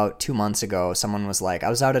Facebook about 2 months ago. Someone was like, I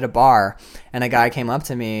was out at a bar and a guy came up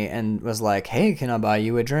to me and was like, hey, can I buy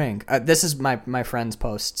you a drink? This is my friend's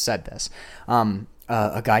post said this.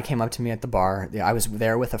 A guy came up to me at the bar. I was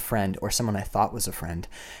there with a friend or someone I thought was a friend,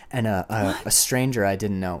 and a stranger I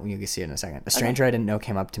didn't know. You can see it in a second. A stranger I didn't know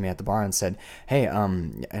came up to me at the bar and said, hey,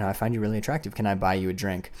 I find you really attractive. Can I buy you a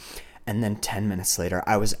drink? And then 10 minutes later,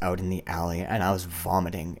 I was out in the alley and I was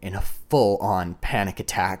vomiting in a full-on panic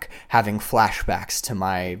attack, having flashbacks to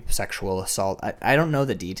my sexual assault. I don't know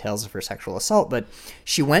the details of her sexual assault, but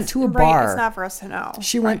she went to a bar. It's not for us to know.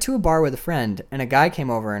 She went to a bar with a friend, and a guy came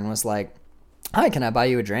over and was like, hi, can I buy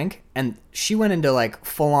you a drink? And she went into like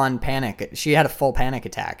full-on panic. She had a full panic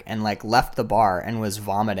attack and like left the bar and was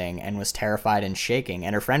vomiting and was terrified and shaking.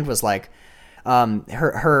 And her friend was like,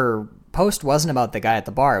 her post wasn't about the guy at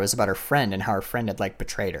the bar. It was about her friend and how her friend had like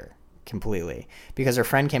betrayed her completely, because her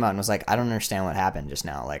friend came out and was like, I don't understand what happened just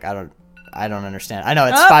now. Like, I don't understand. I know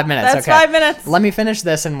it's 5 minutes. That's okay. 5 minutes. Let me finish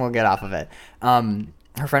this and we'll get off of it.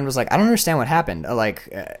 Her friend was like, I don't understand what happened. Like,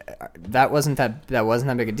 that wasn't that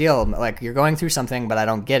big a deal. Like, you're going through something, but I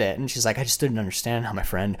don't get it. And she's like, I just didn't understand how my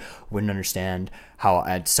friend wouldn't understand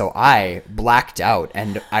how. So I blacked out,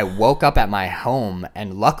 and I woke up at my home,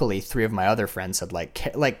 and luckily 3 of my other friends had like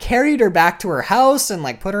carried her back to her house and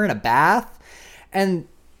like put her in a bath. And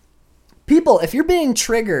people, if you're being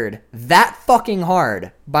triggered that fucking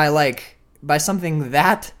hard by something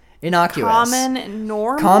that innocuous, common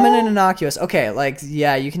and innocuous. Okay, like,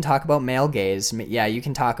 yeah, you can talk about male gaze. Yeah, you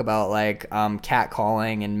can talk about like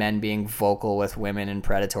catcalling and men being vocal with women and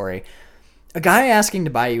predatory. A guy asking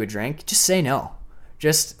to buy you a drink, just say no.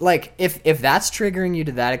 Just like if that's triggering you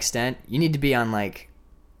to that extent, you need to be on like,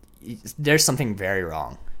 there's something very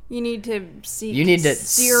wrong. You need to seek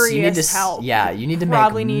serious help. Yeah, you need to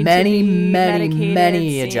probably make need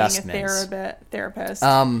many adjustments. A therapist.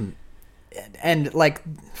 And like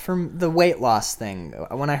from the weight loss thing,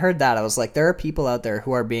 when I heard that, I was like, there are people out there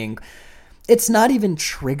who are being, it's not even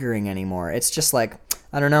triggering anymore. It's just like,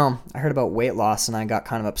 I don't know, I heard about weight loss and I got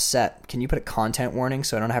kind of upset. Can you put a content warning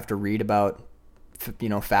so I don't have to read about,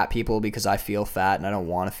 fat people because I feel fat and I don't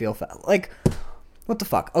want to feel fat? Like, what the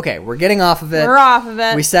fuck? Okay, we're getting off of it. We're off of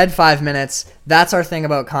it. We said 5 minutes. That's our thing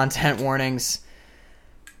about content warnings.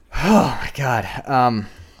 Oh my God.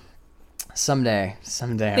 Someday.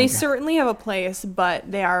 They certainly have a place, but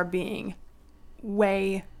they are being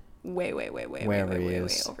way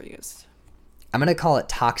overused. I'm going to call it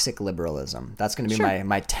toxic liberalism. That's going to be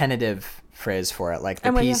my tentative phrase for it. Like the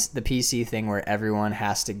PC thing where everyone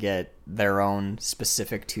has to get their own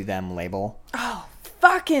specific to them label. Oh,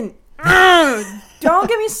 fucking don't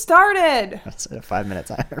get me started. That's a 5 minute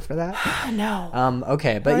timer for that. No.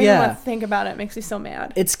 Okay, but I don't yeah. even want to think about it. It makes me so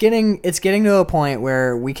mad. It's getting to a point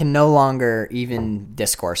where we can no longer even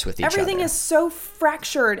discourse with each other. Everything is so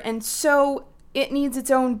fractured and so it needs its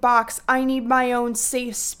own box. I need my own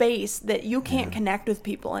safe space that you can't connect with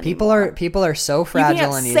people anymore. People are so fragile. You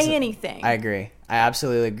can't and say anything. I agree. I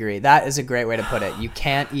absolutely agree. That is a great way to put it. You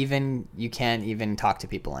can't even talk to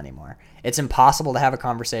people anymore. It's impossible to have a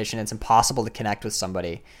conversation. It's impossible to connect with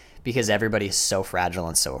somebody because everybody is so fragile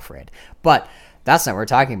and so afraid. But that's not what we're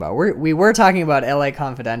talking about. We were talking about LA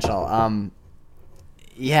Confidential.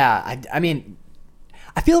 Yeah, I mean,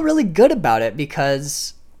 I feel really good about it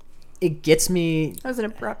because it gets me. That was an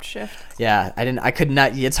abrupt shift. Yeah, I could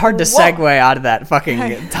not. It's hard to segue out of that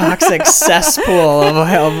fucking toxic cesspool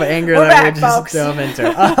of anger that we just dove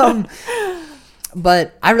into.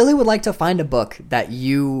 But I really would like to find a book that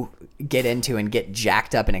you get into and get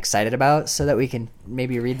jacked up and excited about so that we can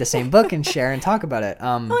maybe read the same book and share and talk about it.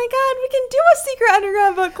 Oh my God, we can do a secret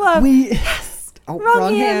underground book club. Yes. Oh,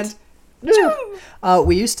 wrong hand.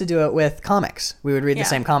 We used to do it with comics. We would read the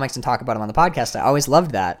same comics and talk about them on the podcast. I always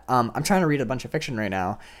loved that. I'm trying to read a bunch of fiction right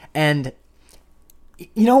now, and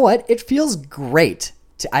you know what? It feels great.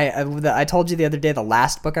 I told you the other day the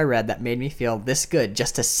last book I read that made me feel this good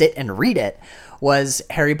just to sit and read it was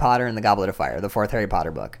Harry Potter and the Goblet of Fire, the fourth Harry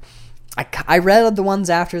Potter book. I read the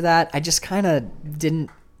ones after that. I just kind of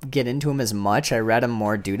didn't get into them as much. I read them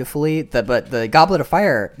more dutifully. But the Goblet of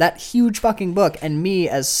Fire, that huge fucking book, and me,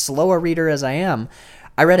 as slow a reader as I am,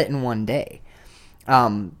 I read it in one day.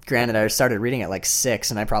 Granted, I started reading at like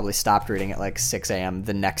 6, and I probably stopped reading at like 6 a.m.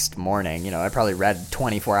 the next morning. You know, I probably read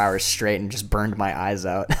 24 hours straight and just burned my eyes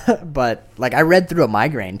out. But like, I read through a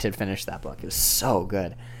migraine to finish that book. It was so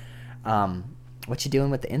good. What you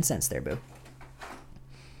doing with the incense there, boo?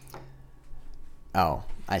 Oh,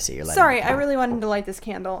 I see. You're lighting. Sorry, I really wanted to light this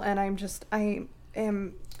candle, and I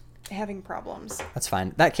am having problems. That's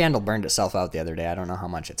fine. That candle burned itself out the other day. I don't know how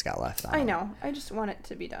much it's got left on it. I know. I just want it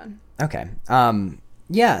to be done. Okay.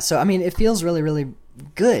 Yeah, so I mean, it feels really, really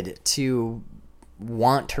good to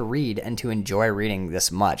want to read and to enjoy reading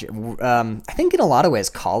this much. I think in a lot of ways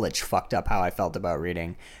college fucked up how I felt about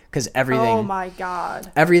reading, because Oh my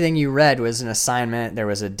god. Everything you read was an assignment. There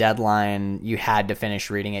was a deadline. You had to finish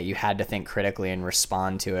reading it. You had to think critically and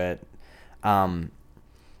respond to it.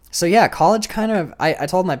 So yeah, college kind of, I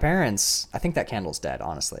told my parents, I think that candle's dead,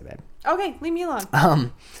 honestly, babe. Okay, leave me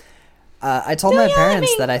alone. I told my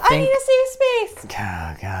parents that I think... I need a safe space.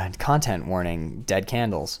 Oh, God. Content warning. Dead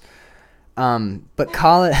candles. But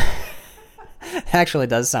college... actually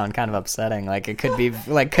does sound kind of upsetting. Like, it could be...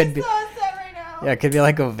 like could be. So upset right now. Yeah, it could be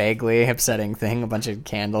like a vaguely upsetting thing. A bunch of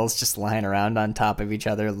candles just lying around on top of each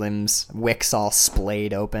other. Limbs, wicks all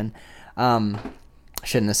splayed open.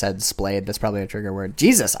 Shouldn't have said splayed. That's probably a trigger word.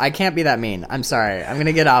 Jesus, I can't be that mean. I'm sorry. I'm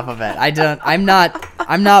gonna get off of it. I'm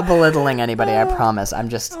not belittling anybody, I promise.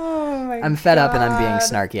 I'm fed up and I'm being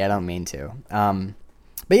snarky. I don't mean to.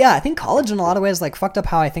 But yeah, I think college in a lot of ways like fucked up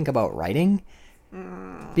how I think about writing.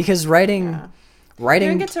 Because writing You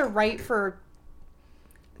don't get to write for,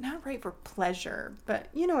 not write for pleasure, but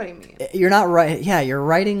you know what I mean. You're not right. Yeah, you're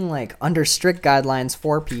writing like under strict guidelines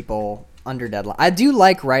for people under deadline. I do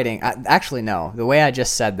like writing. Actually, no. The way I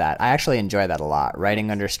just said that, I actually enjoy that a lot.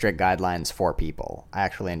 Writing under strict guidelines for people. I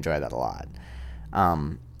actually enjoy that a lot.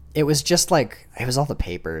 It was just like, it was all the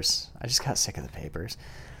papers. I just got sick of the papers.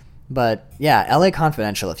 But yeah, LA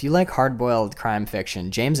Confidential. If you like hard-boiled crime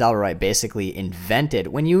fiction, James Ellroy basically invented,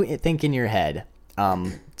 when you think in your head,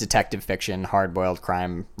 detective fiction, hard-boiled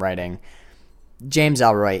crime writing, James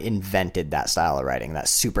Ellroy invented that style of writing, that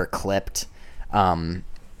super clipped,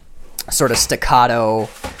 sort of staccato.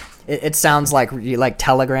 It sounds like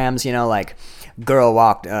telegrams, you know, like girl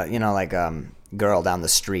walked, girl down the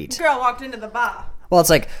street. Girl walked into the bar. Well, it's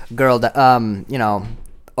like girl,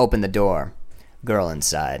 open the door, girl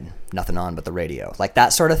inside, nothing on but the radio, like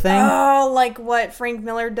that sort of thing. Oh, like what Frank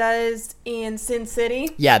Miller does in Sin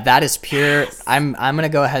City. Yeah, that is pure. Yes. I'm gonna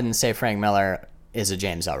go ahead and say Frank Miller is a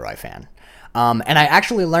James Ellroy fan. And I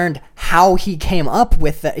actually learned how he came up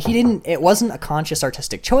with that. It wasn't a conscious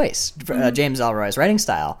artistic choice, James Ellroy's writing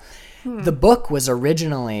style. The book was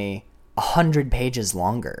originally 100 pages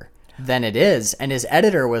longer than it is. And his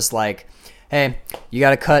editor was like, hey, you got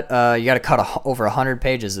to cut over 100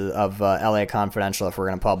 pages of LA Confidential if we're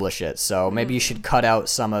going to publish it. So maybe you should cut out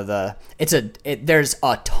some of the, there's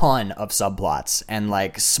a ton of subplots and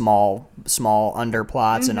like small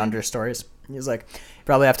underplots and understories. He's like,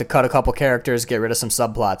 probably have to cut a couple characters, get rid of some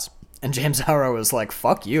subplots. And James Ellroy was like,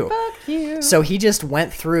 fuck you. Fuck you. So he just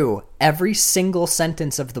went through every single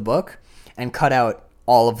sentence of the book and cut out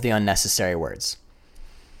all of the unnecessary words.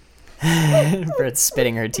 For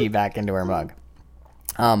spitting her tea back into her mug.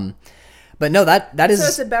 But no, that is... So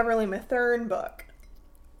it's a Beverly Mathern book.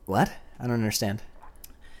 What? I don't understand.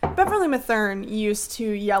 Beverly Mathern used to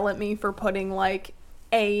yell at me for putting like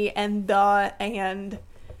a and the and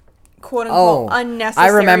quote unquote unnecessary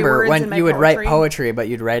words. I remember in when my you would poetry. write poetry, but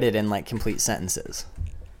you'd write it in like complete sentences.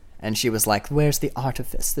 And she was like, where's the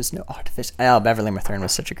artifice? There's no artifice. Oh, Beverly Mathern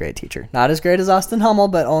was such a great teacher. Not as great as Austin Hummel,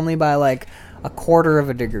 but only by like a quarter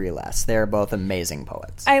of a degree less. They're both amazing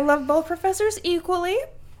poets. I love both professors equally.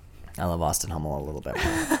 I love Austin Hummel a little bit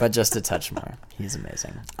more, but just a touch more. He's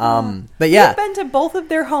amazing. But yeah. We've been to both of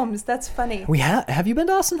their homes. That's funny. We have you been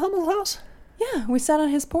to Austin Hummel's house? Yeah, we sat on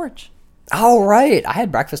his porch. Oh, right. I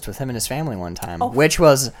had breakfast with him and his family one time, which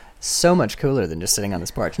was so much cooler than just sitting on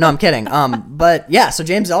this porch. No, I'm kidding. But yeah, so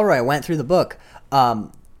James Ellroy went through the book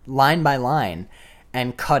line by line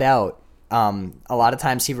and cut out a lot of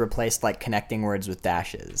times he replaced like connecting words with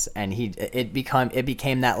dashes, and it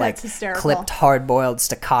became that like That's hysterical. clipped, hard-boiled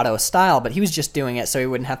staccato style. But he was just doing it so he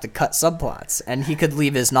wouldn't have to cut subplots, and he could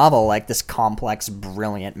leave his novel like this complex,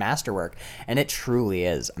 brilliant masterwork. And it truly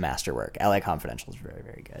is a masterwork. LA Confidential is very,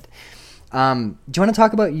 very good. Do you want to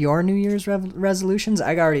talk about your New Year's resolutions?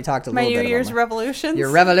 I already talked a My little New bit Year's about revolutions. your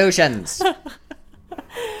revolutions.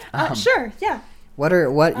 Sure, yeah. What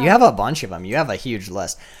you have a bunch of them. You have a huge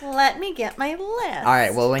list. Let me get my list. All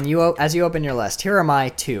right. Well, as you open your list, here are my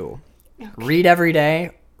 2. Okay. Read every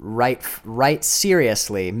day. Write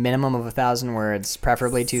seriously. Minimum of 1,000 words,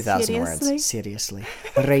 preferably 2,000 words. Seriously.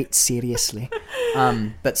 Write seriously.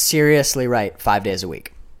 But seriously, write 5 days a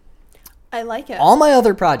week. I like it. All my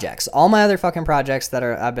other fucking projects that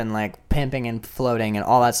I've been like pimping and floating and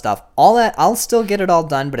all that stuff, all that I'll still get it all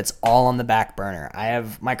done, but it's all on the back burner.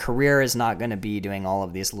 My career is not going to be doing all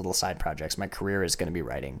of these little side projects. My career is going to be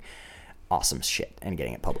writing awesome shit and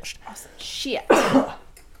getting it published. Awesome shit.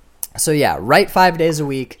 So yeah, write 5 days a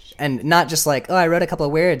week, and not just like, oh, I wrote a couple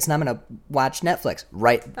of words and I'm gonna watch Netflix.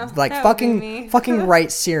 Write like fucking write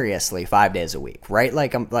seriously 5 days a week. Write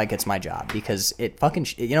like it's my job, because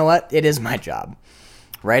you know what? It is my job.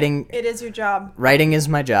 Writing. It is your job. Writing is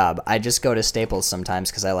my job. I just go to Staples sometimes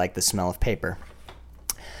because I like the smell of paper.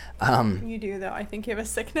 You do, though. I think you have a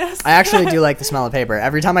sickness. I actually do like the smell of paper.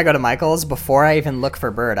 Every time I go to Michael's, before I even look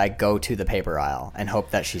for Bird, I go to the paper aisle and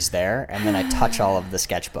hope that she's there, and then I touch all of the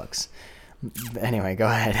sketchbooks. Anyway, go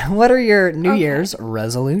ahead. What are your New Year's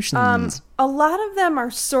resolutions? A lot of them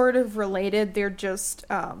are sort of related. They're just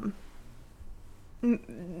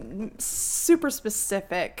super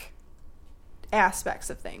specific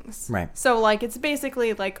aspects of things. Right. So, like, it's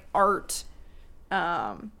basically like art,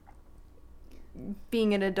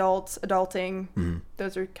 being an adulting. Mm-hmm.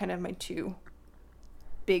 Those are kind of my 2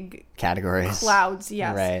 big Categories. clouds.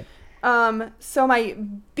 Yes. Right. So my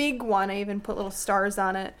big one, I even put little stars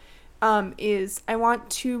on it, is I want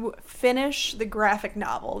to finish the graphic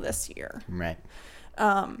novel this year. Right.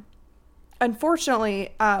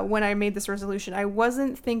 Unfortunately, when I made this resolution, I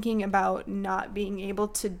wasn't thinking about not being able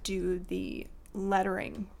to do the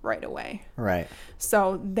lettering right away. Right.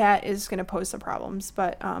 So that is going to pose some problems,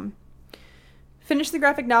 but finish the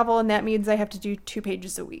graphic novel, and that means I have to do 2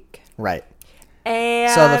 pages a week. Right.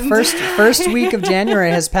 And so the first week of January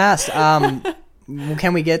has passed.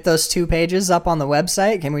 Can we get those 2 pages up on the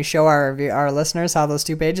website? Can we show our listeners how those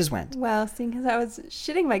 2 pages went? Well, seeing as I was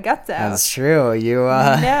shitting my guts out. That's true. You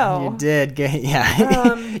No. you did get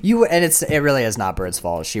and it really is not Bird's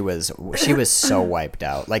fault. She was so wiped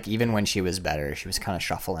out. Like, even when she was better, she was kind of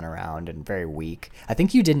shuffling around and very weak. I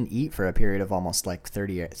think you didn't eat for a period of almost like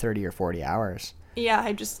 30 or 40 hours. Yeah,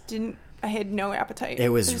 I just didn't. I had no appetite. It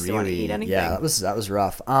was I just didn't want to eat anything. Yeah, that was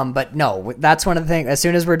rough. But no, that's one of the things. As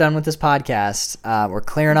soon as we're done with this podcast, we're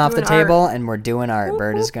clearing off the table and we're doing art.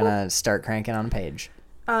 Bird is gonna start cranking on a page.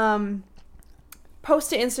 Post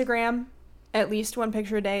to Instagram at least 1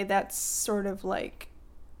 picture a day. That's sort of like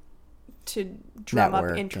to drum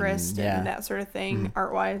Network up interest and that sort of thing,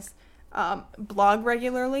 art wise. Blog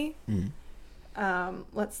regularly.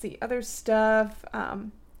 Let's see, other stuff.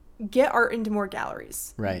 Get art into more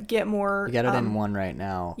galleries. Right. Get more. You got it in one right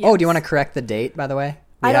now. Yes. Oh, do you want to correct the date, by the way?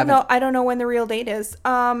 I don't know. I don't know when the real date is.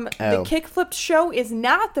 The Kickflip show is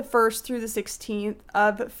not the 1st through the 16th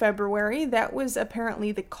of February. That was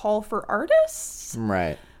apparently the call for artists.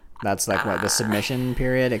 Right. That's like what the submission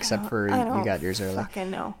period, except for you got yours early.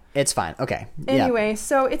 Fucking no. It's fine. Okay. Anyway,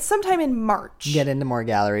 so it's sometime in March. Get into more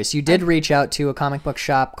galleries. You did reach out to a comic book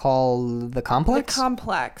shop called The Complex? The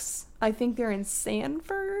Complex. I think they're in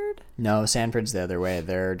Sanford. No, Sanford's the other way.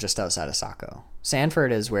 They're just outside of Saco.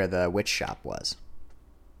 Sanford is where the witch shop was.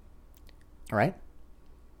 Right?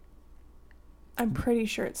 I'm pretty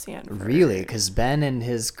sure it's Sanford. Really? Because Ben and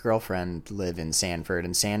his girlfriend live in Sanford,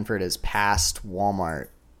 and Sanford is past Walmart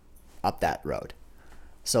up that road.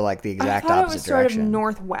 So, like, the exact opposite it was direction. sort of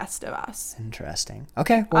northwest of us. Interesting.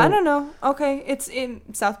 Okay. Well, I don't know. Okay. It's in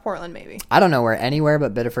South Portland, maybe. I don't know where anywhere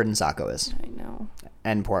but Biddeford and Saco is. I know.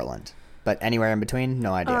 And Portland. But anywhere in between,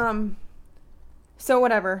 no idea. So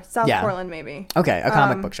whatever. South Portland, maybe. Okay. A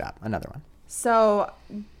comic book shop. Another one. So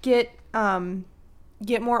get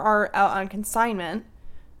more art out on consignment,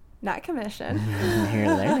 not commission.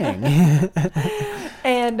 You're learning.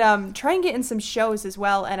 And try and get in some shows as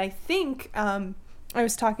well. And I think I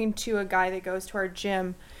was talking to a guy that goes to our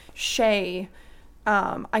gym, Shay.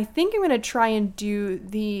 I think I'm going to try and do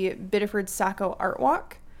the Biddeford Saco Art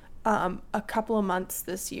Walk a couple of months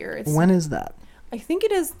this year. When is that? I think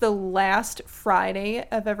it is the last Friday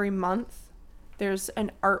of every month. There's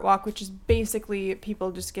an art walk, which is basically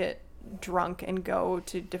people just get drunk and go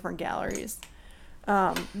to different galleries.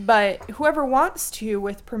 But whoever wants to,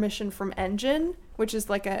 with permission from Engine, which is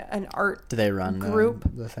like an art Do they run group.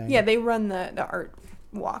 the thing? Yeah, they run the art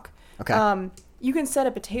walk. Okay. You can set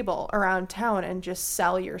up a table around town and just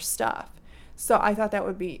sell your stuff. So I thought that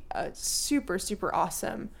would be a super, super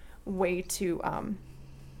awesome way to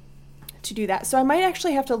do that. So I might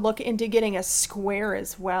actually have to look into getting a Square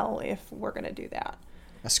as well if we're going to do that.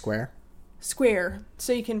 A Square? Square,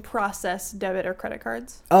 so you can process debit or credit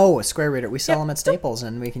cards. Oh, a Square Reader. We sell Yep. them at Staples,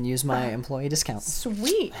 and we can use my employee discounts.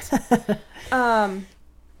 Sweet.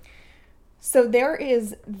 So there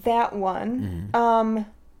is that one.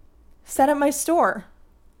 Set up my store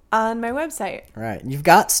on my website. Right. You've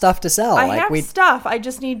got stuff to sell. I have stuff. I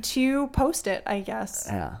just need to post it, I guess.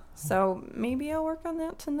 Yeah. So maybe I'll work on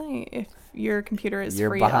that tonight if your computer is You're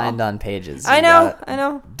free. behind on pages. I You know. gotta- I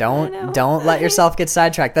know. Don't let yourself get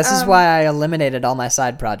sidetracked. This is why I eliminated all my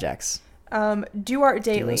side projects. Do Art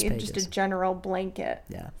Daily, list just a pages. general blanket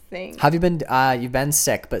thing. Have you been? You've been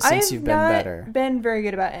sick, but since you've been better. Been very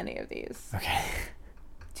good about any of these. Okay.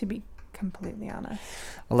 To be completely honest.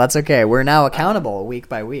 Well, that's okay. We're now accountable week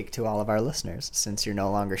by week to all of our listeners, since you're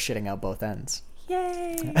no longer shitting out both ends.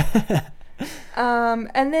 Yay.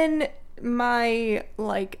 And then my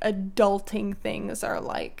like adulting things are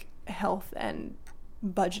like health and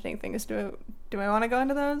budgeting things. Do I want to go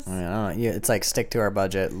into those? It's like stick to our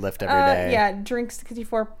budget, lift every day. Yeah, drink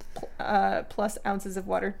 64 plus ounces of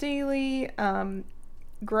water daily.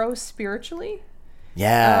 Grow spiritually.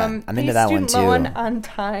 Yeah, I'm into that one student too. loan on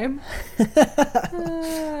time.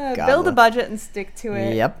 Build a budget and stick to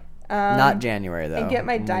it. Yep. Not January though. And get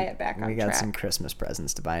my diet back on We got track. some Christmas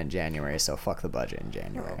presents to buy in January, so fuck the budget in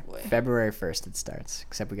January. Probably. February 1st it starts,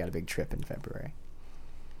 except we got a big trip in February.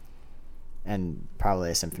 And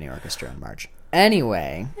probably a symphony orchestra in March.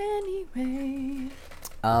 Anyway,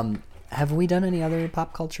 have we done any other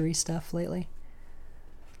pop culture-y stuff lately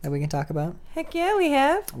that we can talk about? Heck yeah, we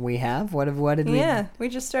have. We have? What did we? Yeah, we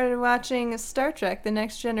just started watching Star Trek: The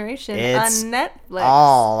Next Generation It's on Netflix.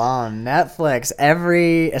 all on Netflix.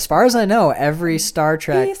 As far as I know, every Star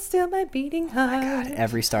Trek. He's still my beating heart. God,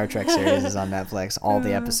 every Star Trek series is on Netflix. All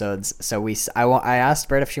the episodes. So I asked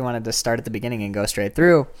Britt if she wanted to start at the beginning and go straight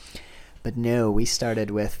through, but no, we started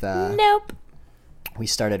with. Nope. We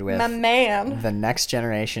started with My man. The Next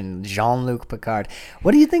Generation, Jean-Luc Picard.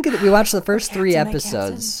 What do you think of it? We watched the first 3 Captain, my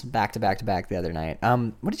episodes back to back to back the other night.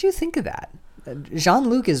 What did you think of that?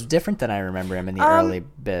 Jean-Luc is different than I remember him in the early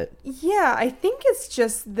bit. Yeah, I think it's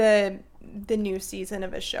just the new season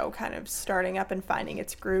of a show kind of starting up and finding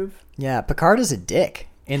its groove. Yeah, Picard is a dick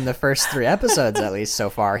in the first 3 episodes, at least so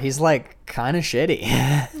far. He's like kind of shitty.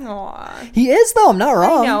 Aw. He is though. I'm not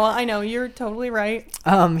wrong. I know. You're totally right.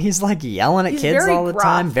 He's like yelling at He's kids very all the gruff.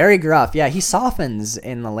 time. Very gruff. Yeah, he softens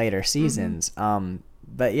in the later seasons.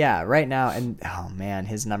 But yeah, right now, and oh man,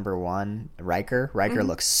 his number one, Riker. Riker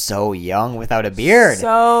looks so young without a beard.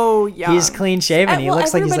 So young. He's clean shaven. He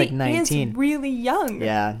looks like he's like everybody 19. is really young.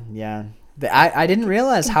 Yeah. I didn't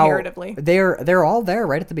realize how Comparatively. they're all there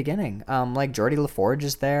right at the beginning. Like Geordie LaForge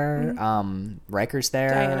is there. Riker's there.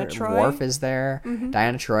 Diana Troy. Worf is there.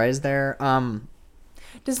 Diana Troy is there.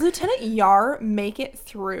 Does Lieutenant Yar make it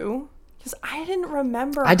through? Because I didn't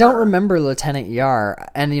remember. I don't her. remember Lieutenant Yar.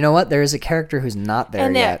 And you know what? There is a character who's not there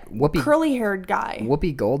And yet. that curly-haired guy.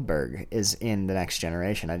 Whoopi Goldberg is in The Next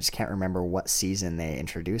Generation. I just can't remember what season they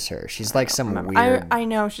introduce her. She's like some weird. I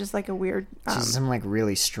know she's like a weird. She's some like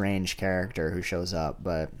really strange character who shows up.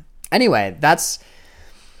 But anyway, that's.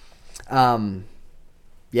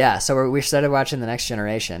 Yeah, so we started watching The Next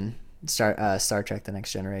Generation. Star Trek: The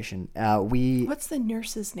Next Generation. What's the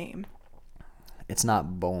nurse's name? It's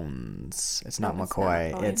not Bones. It's not No, it's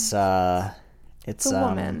McCoy. not Bones. It's a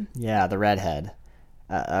woman. Yeah, the redhead.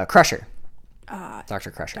 Crusher.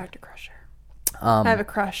 Dr. Crusher. Dr. Crusher. I have a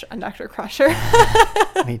crush on Dr. Crusher.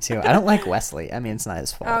 Me too. I don't like Wesley. I mean, it's not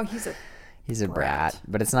his fault. Oh, he's a brat,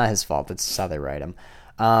 but it's not his fault. It's how they write him.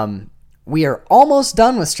 We are almost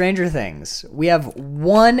done with Stranger Things. We have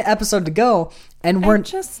 1 episode to go, and I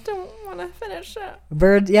just don't want to finish it.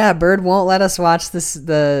 Bird won't let us watch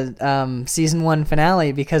the season 1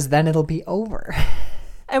 finale because then it'll be over.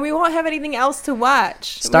 And we won't have anything else to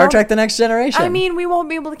watch. Star Trek: The Next Generation. I mean, we won't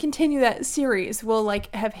be able to continue that series. We'll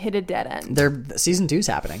have hit a dead end. Season 2's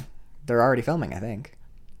happening. They're already filming, I think.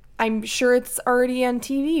 I'm sure it's already on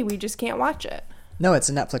TV. We just can't watch it. No, it's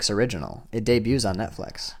a Netflix original. It debuts on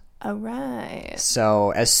Netflix. All right.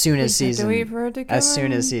 So as soon as We have to wait for it to come as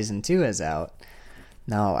soon on. as season 2 is out.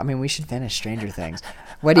 No, I mean we should finish Stranger Things.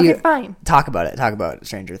 What do you fine. Talk about it? Talk about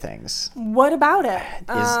Stranger Things. What about it?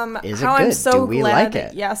 Is it how I'm good? so Do we glad like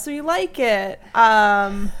that- it? Yes, we like it.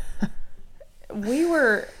 we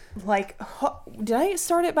were like, did I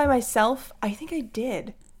start it by myself? I think I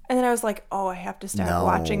did. And then I was like, oh, I have to start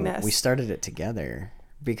watching this. We started it together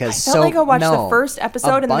because I felt like I watched the first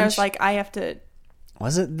episode and then I was like, I have to.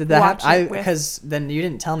 Was it? Did that happen? Because then you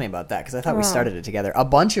didn't tell me about that because I thought we started it together. A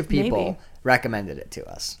bunch of people recommended it to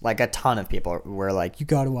us. Like a ton of people were like, you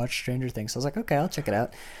got to watch Stranger Things. So I was like, okay, I'll check it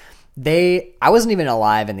out. I wasn't even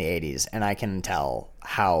alive in the 80s, and I can tell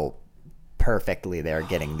how perfectly they're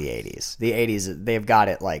getting the 80s. The 80s, they've got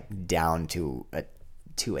it like down to a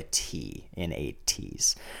T in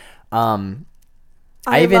 80s.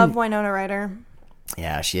 I love Winona Ryder.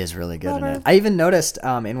 Yeah, she is really good in it. I even noticed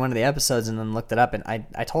in one of the episodes and then looked it up, and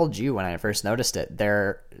I told you when I first noticed it,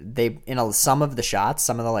 some of the shots,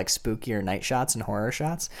 some of the like spookier night shots and horror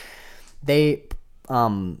shots, they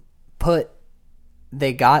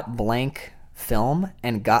got blank film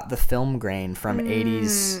and got the film grain from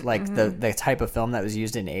 80s, like the type of film that was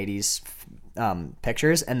used in 80s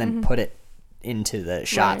pictures, and then put it into the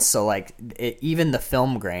shots. Right. So like even the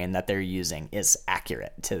film grain that they're using is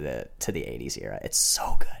accurate to the 80s era. It's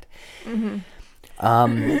so good.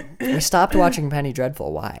 We stopped watching Penny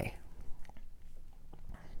Dreadful. Why?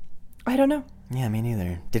 I don't know. Yeah, me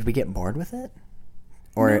neither. Did we get bored with it?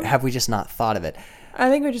 Or have we just not thought of it?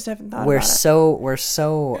 I think we just haven't thought we're about so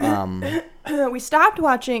we stopped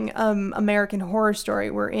watching American Horror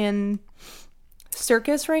Story. We're in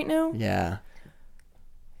Circus right now. Yeah.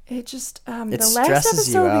 It just the last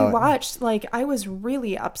episode we watched, like I was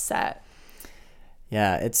really upset.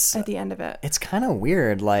 Yeah, it's at the end of it. It's kind of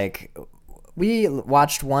weird. Like we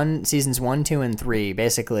watched seasons 1, 2, and 3,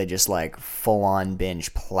 basically just like full on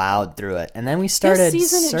binge, plowed through it, and then we started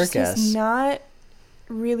this season, Circus. It just has not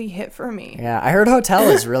really hit for me. Yeah, I heard Hotel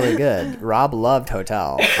is really good. Rob loved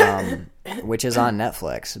Hotel, which is on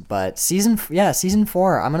Netflix. But season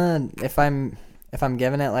 4, I'm gonna if I'm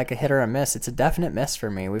giving it like a hit or a miss, it's a definite miss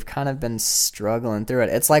for me. We've kind of been struggling through it.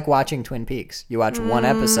 It's like watching Twin Peaks. You watch one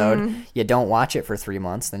episode, you don't watch it for 3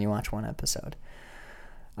 months, then you watch one episode.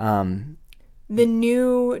 The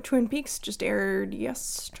new Twin Peaks just aired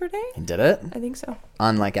yesterday. Did it? I think so.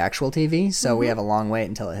 On like actual TV, so we have a long wait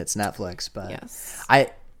until it hits Netflix. But yes,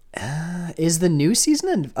 is the new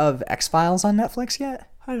season of X-Files on Netflix yet?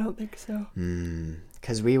 I don't think so.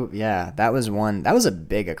 Because that was a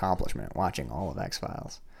big accomplishment watching all of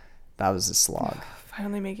X-Files. That was a slog.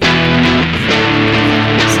 Finally making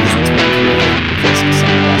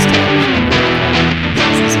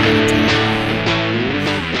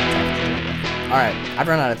All right, I've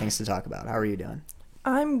run out of things to talk about. How are you doing?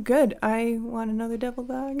 I'm good. I want another devil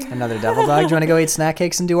dog. Another devil dog? Do you want to go eat snack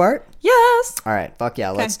cakes and do art? Yes. All right, fuck yeah,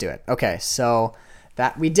 let's do it. Okay, so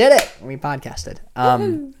that we did it. We podcasted.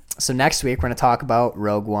 So next week we're going to talk about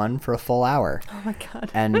Rogue One for a full hour. Oh my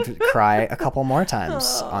god. And cry a couple more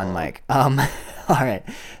times on mic. All right.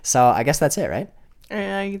 So I guess that's it, right?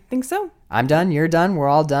 I think so. I'm done. You're done. We're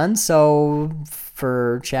all done. So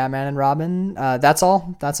for Chatman and Robin, that's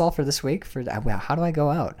all. That's all for this week. How do I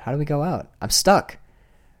go out? How do we go out? I'm stuck.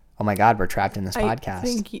 Oh my god, we're trapped in this podcast. I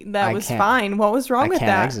think that was fine. What was wrong with that?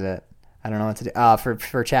 I can't exit it. I don't know what to do.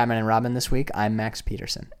 For Chatman and Robin this week, I'm Max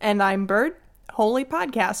Peterson. And I'm Bird. Holy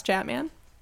podcast, Chatman.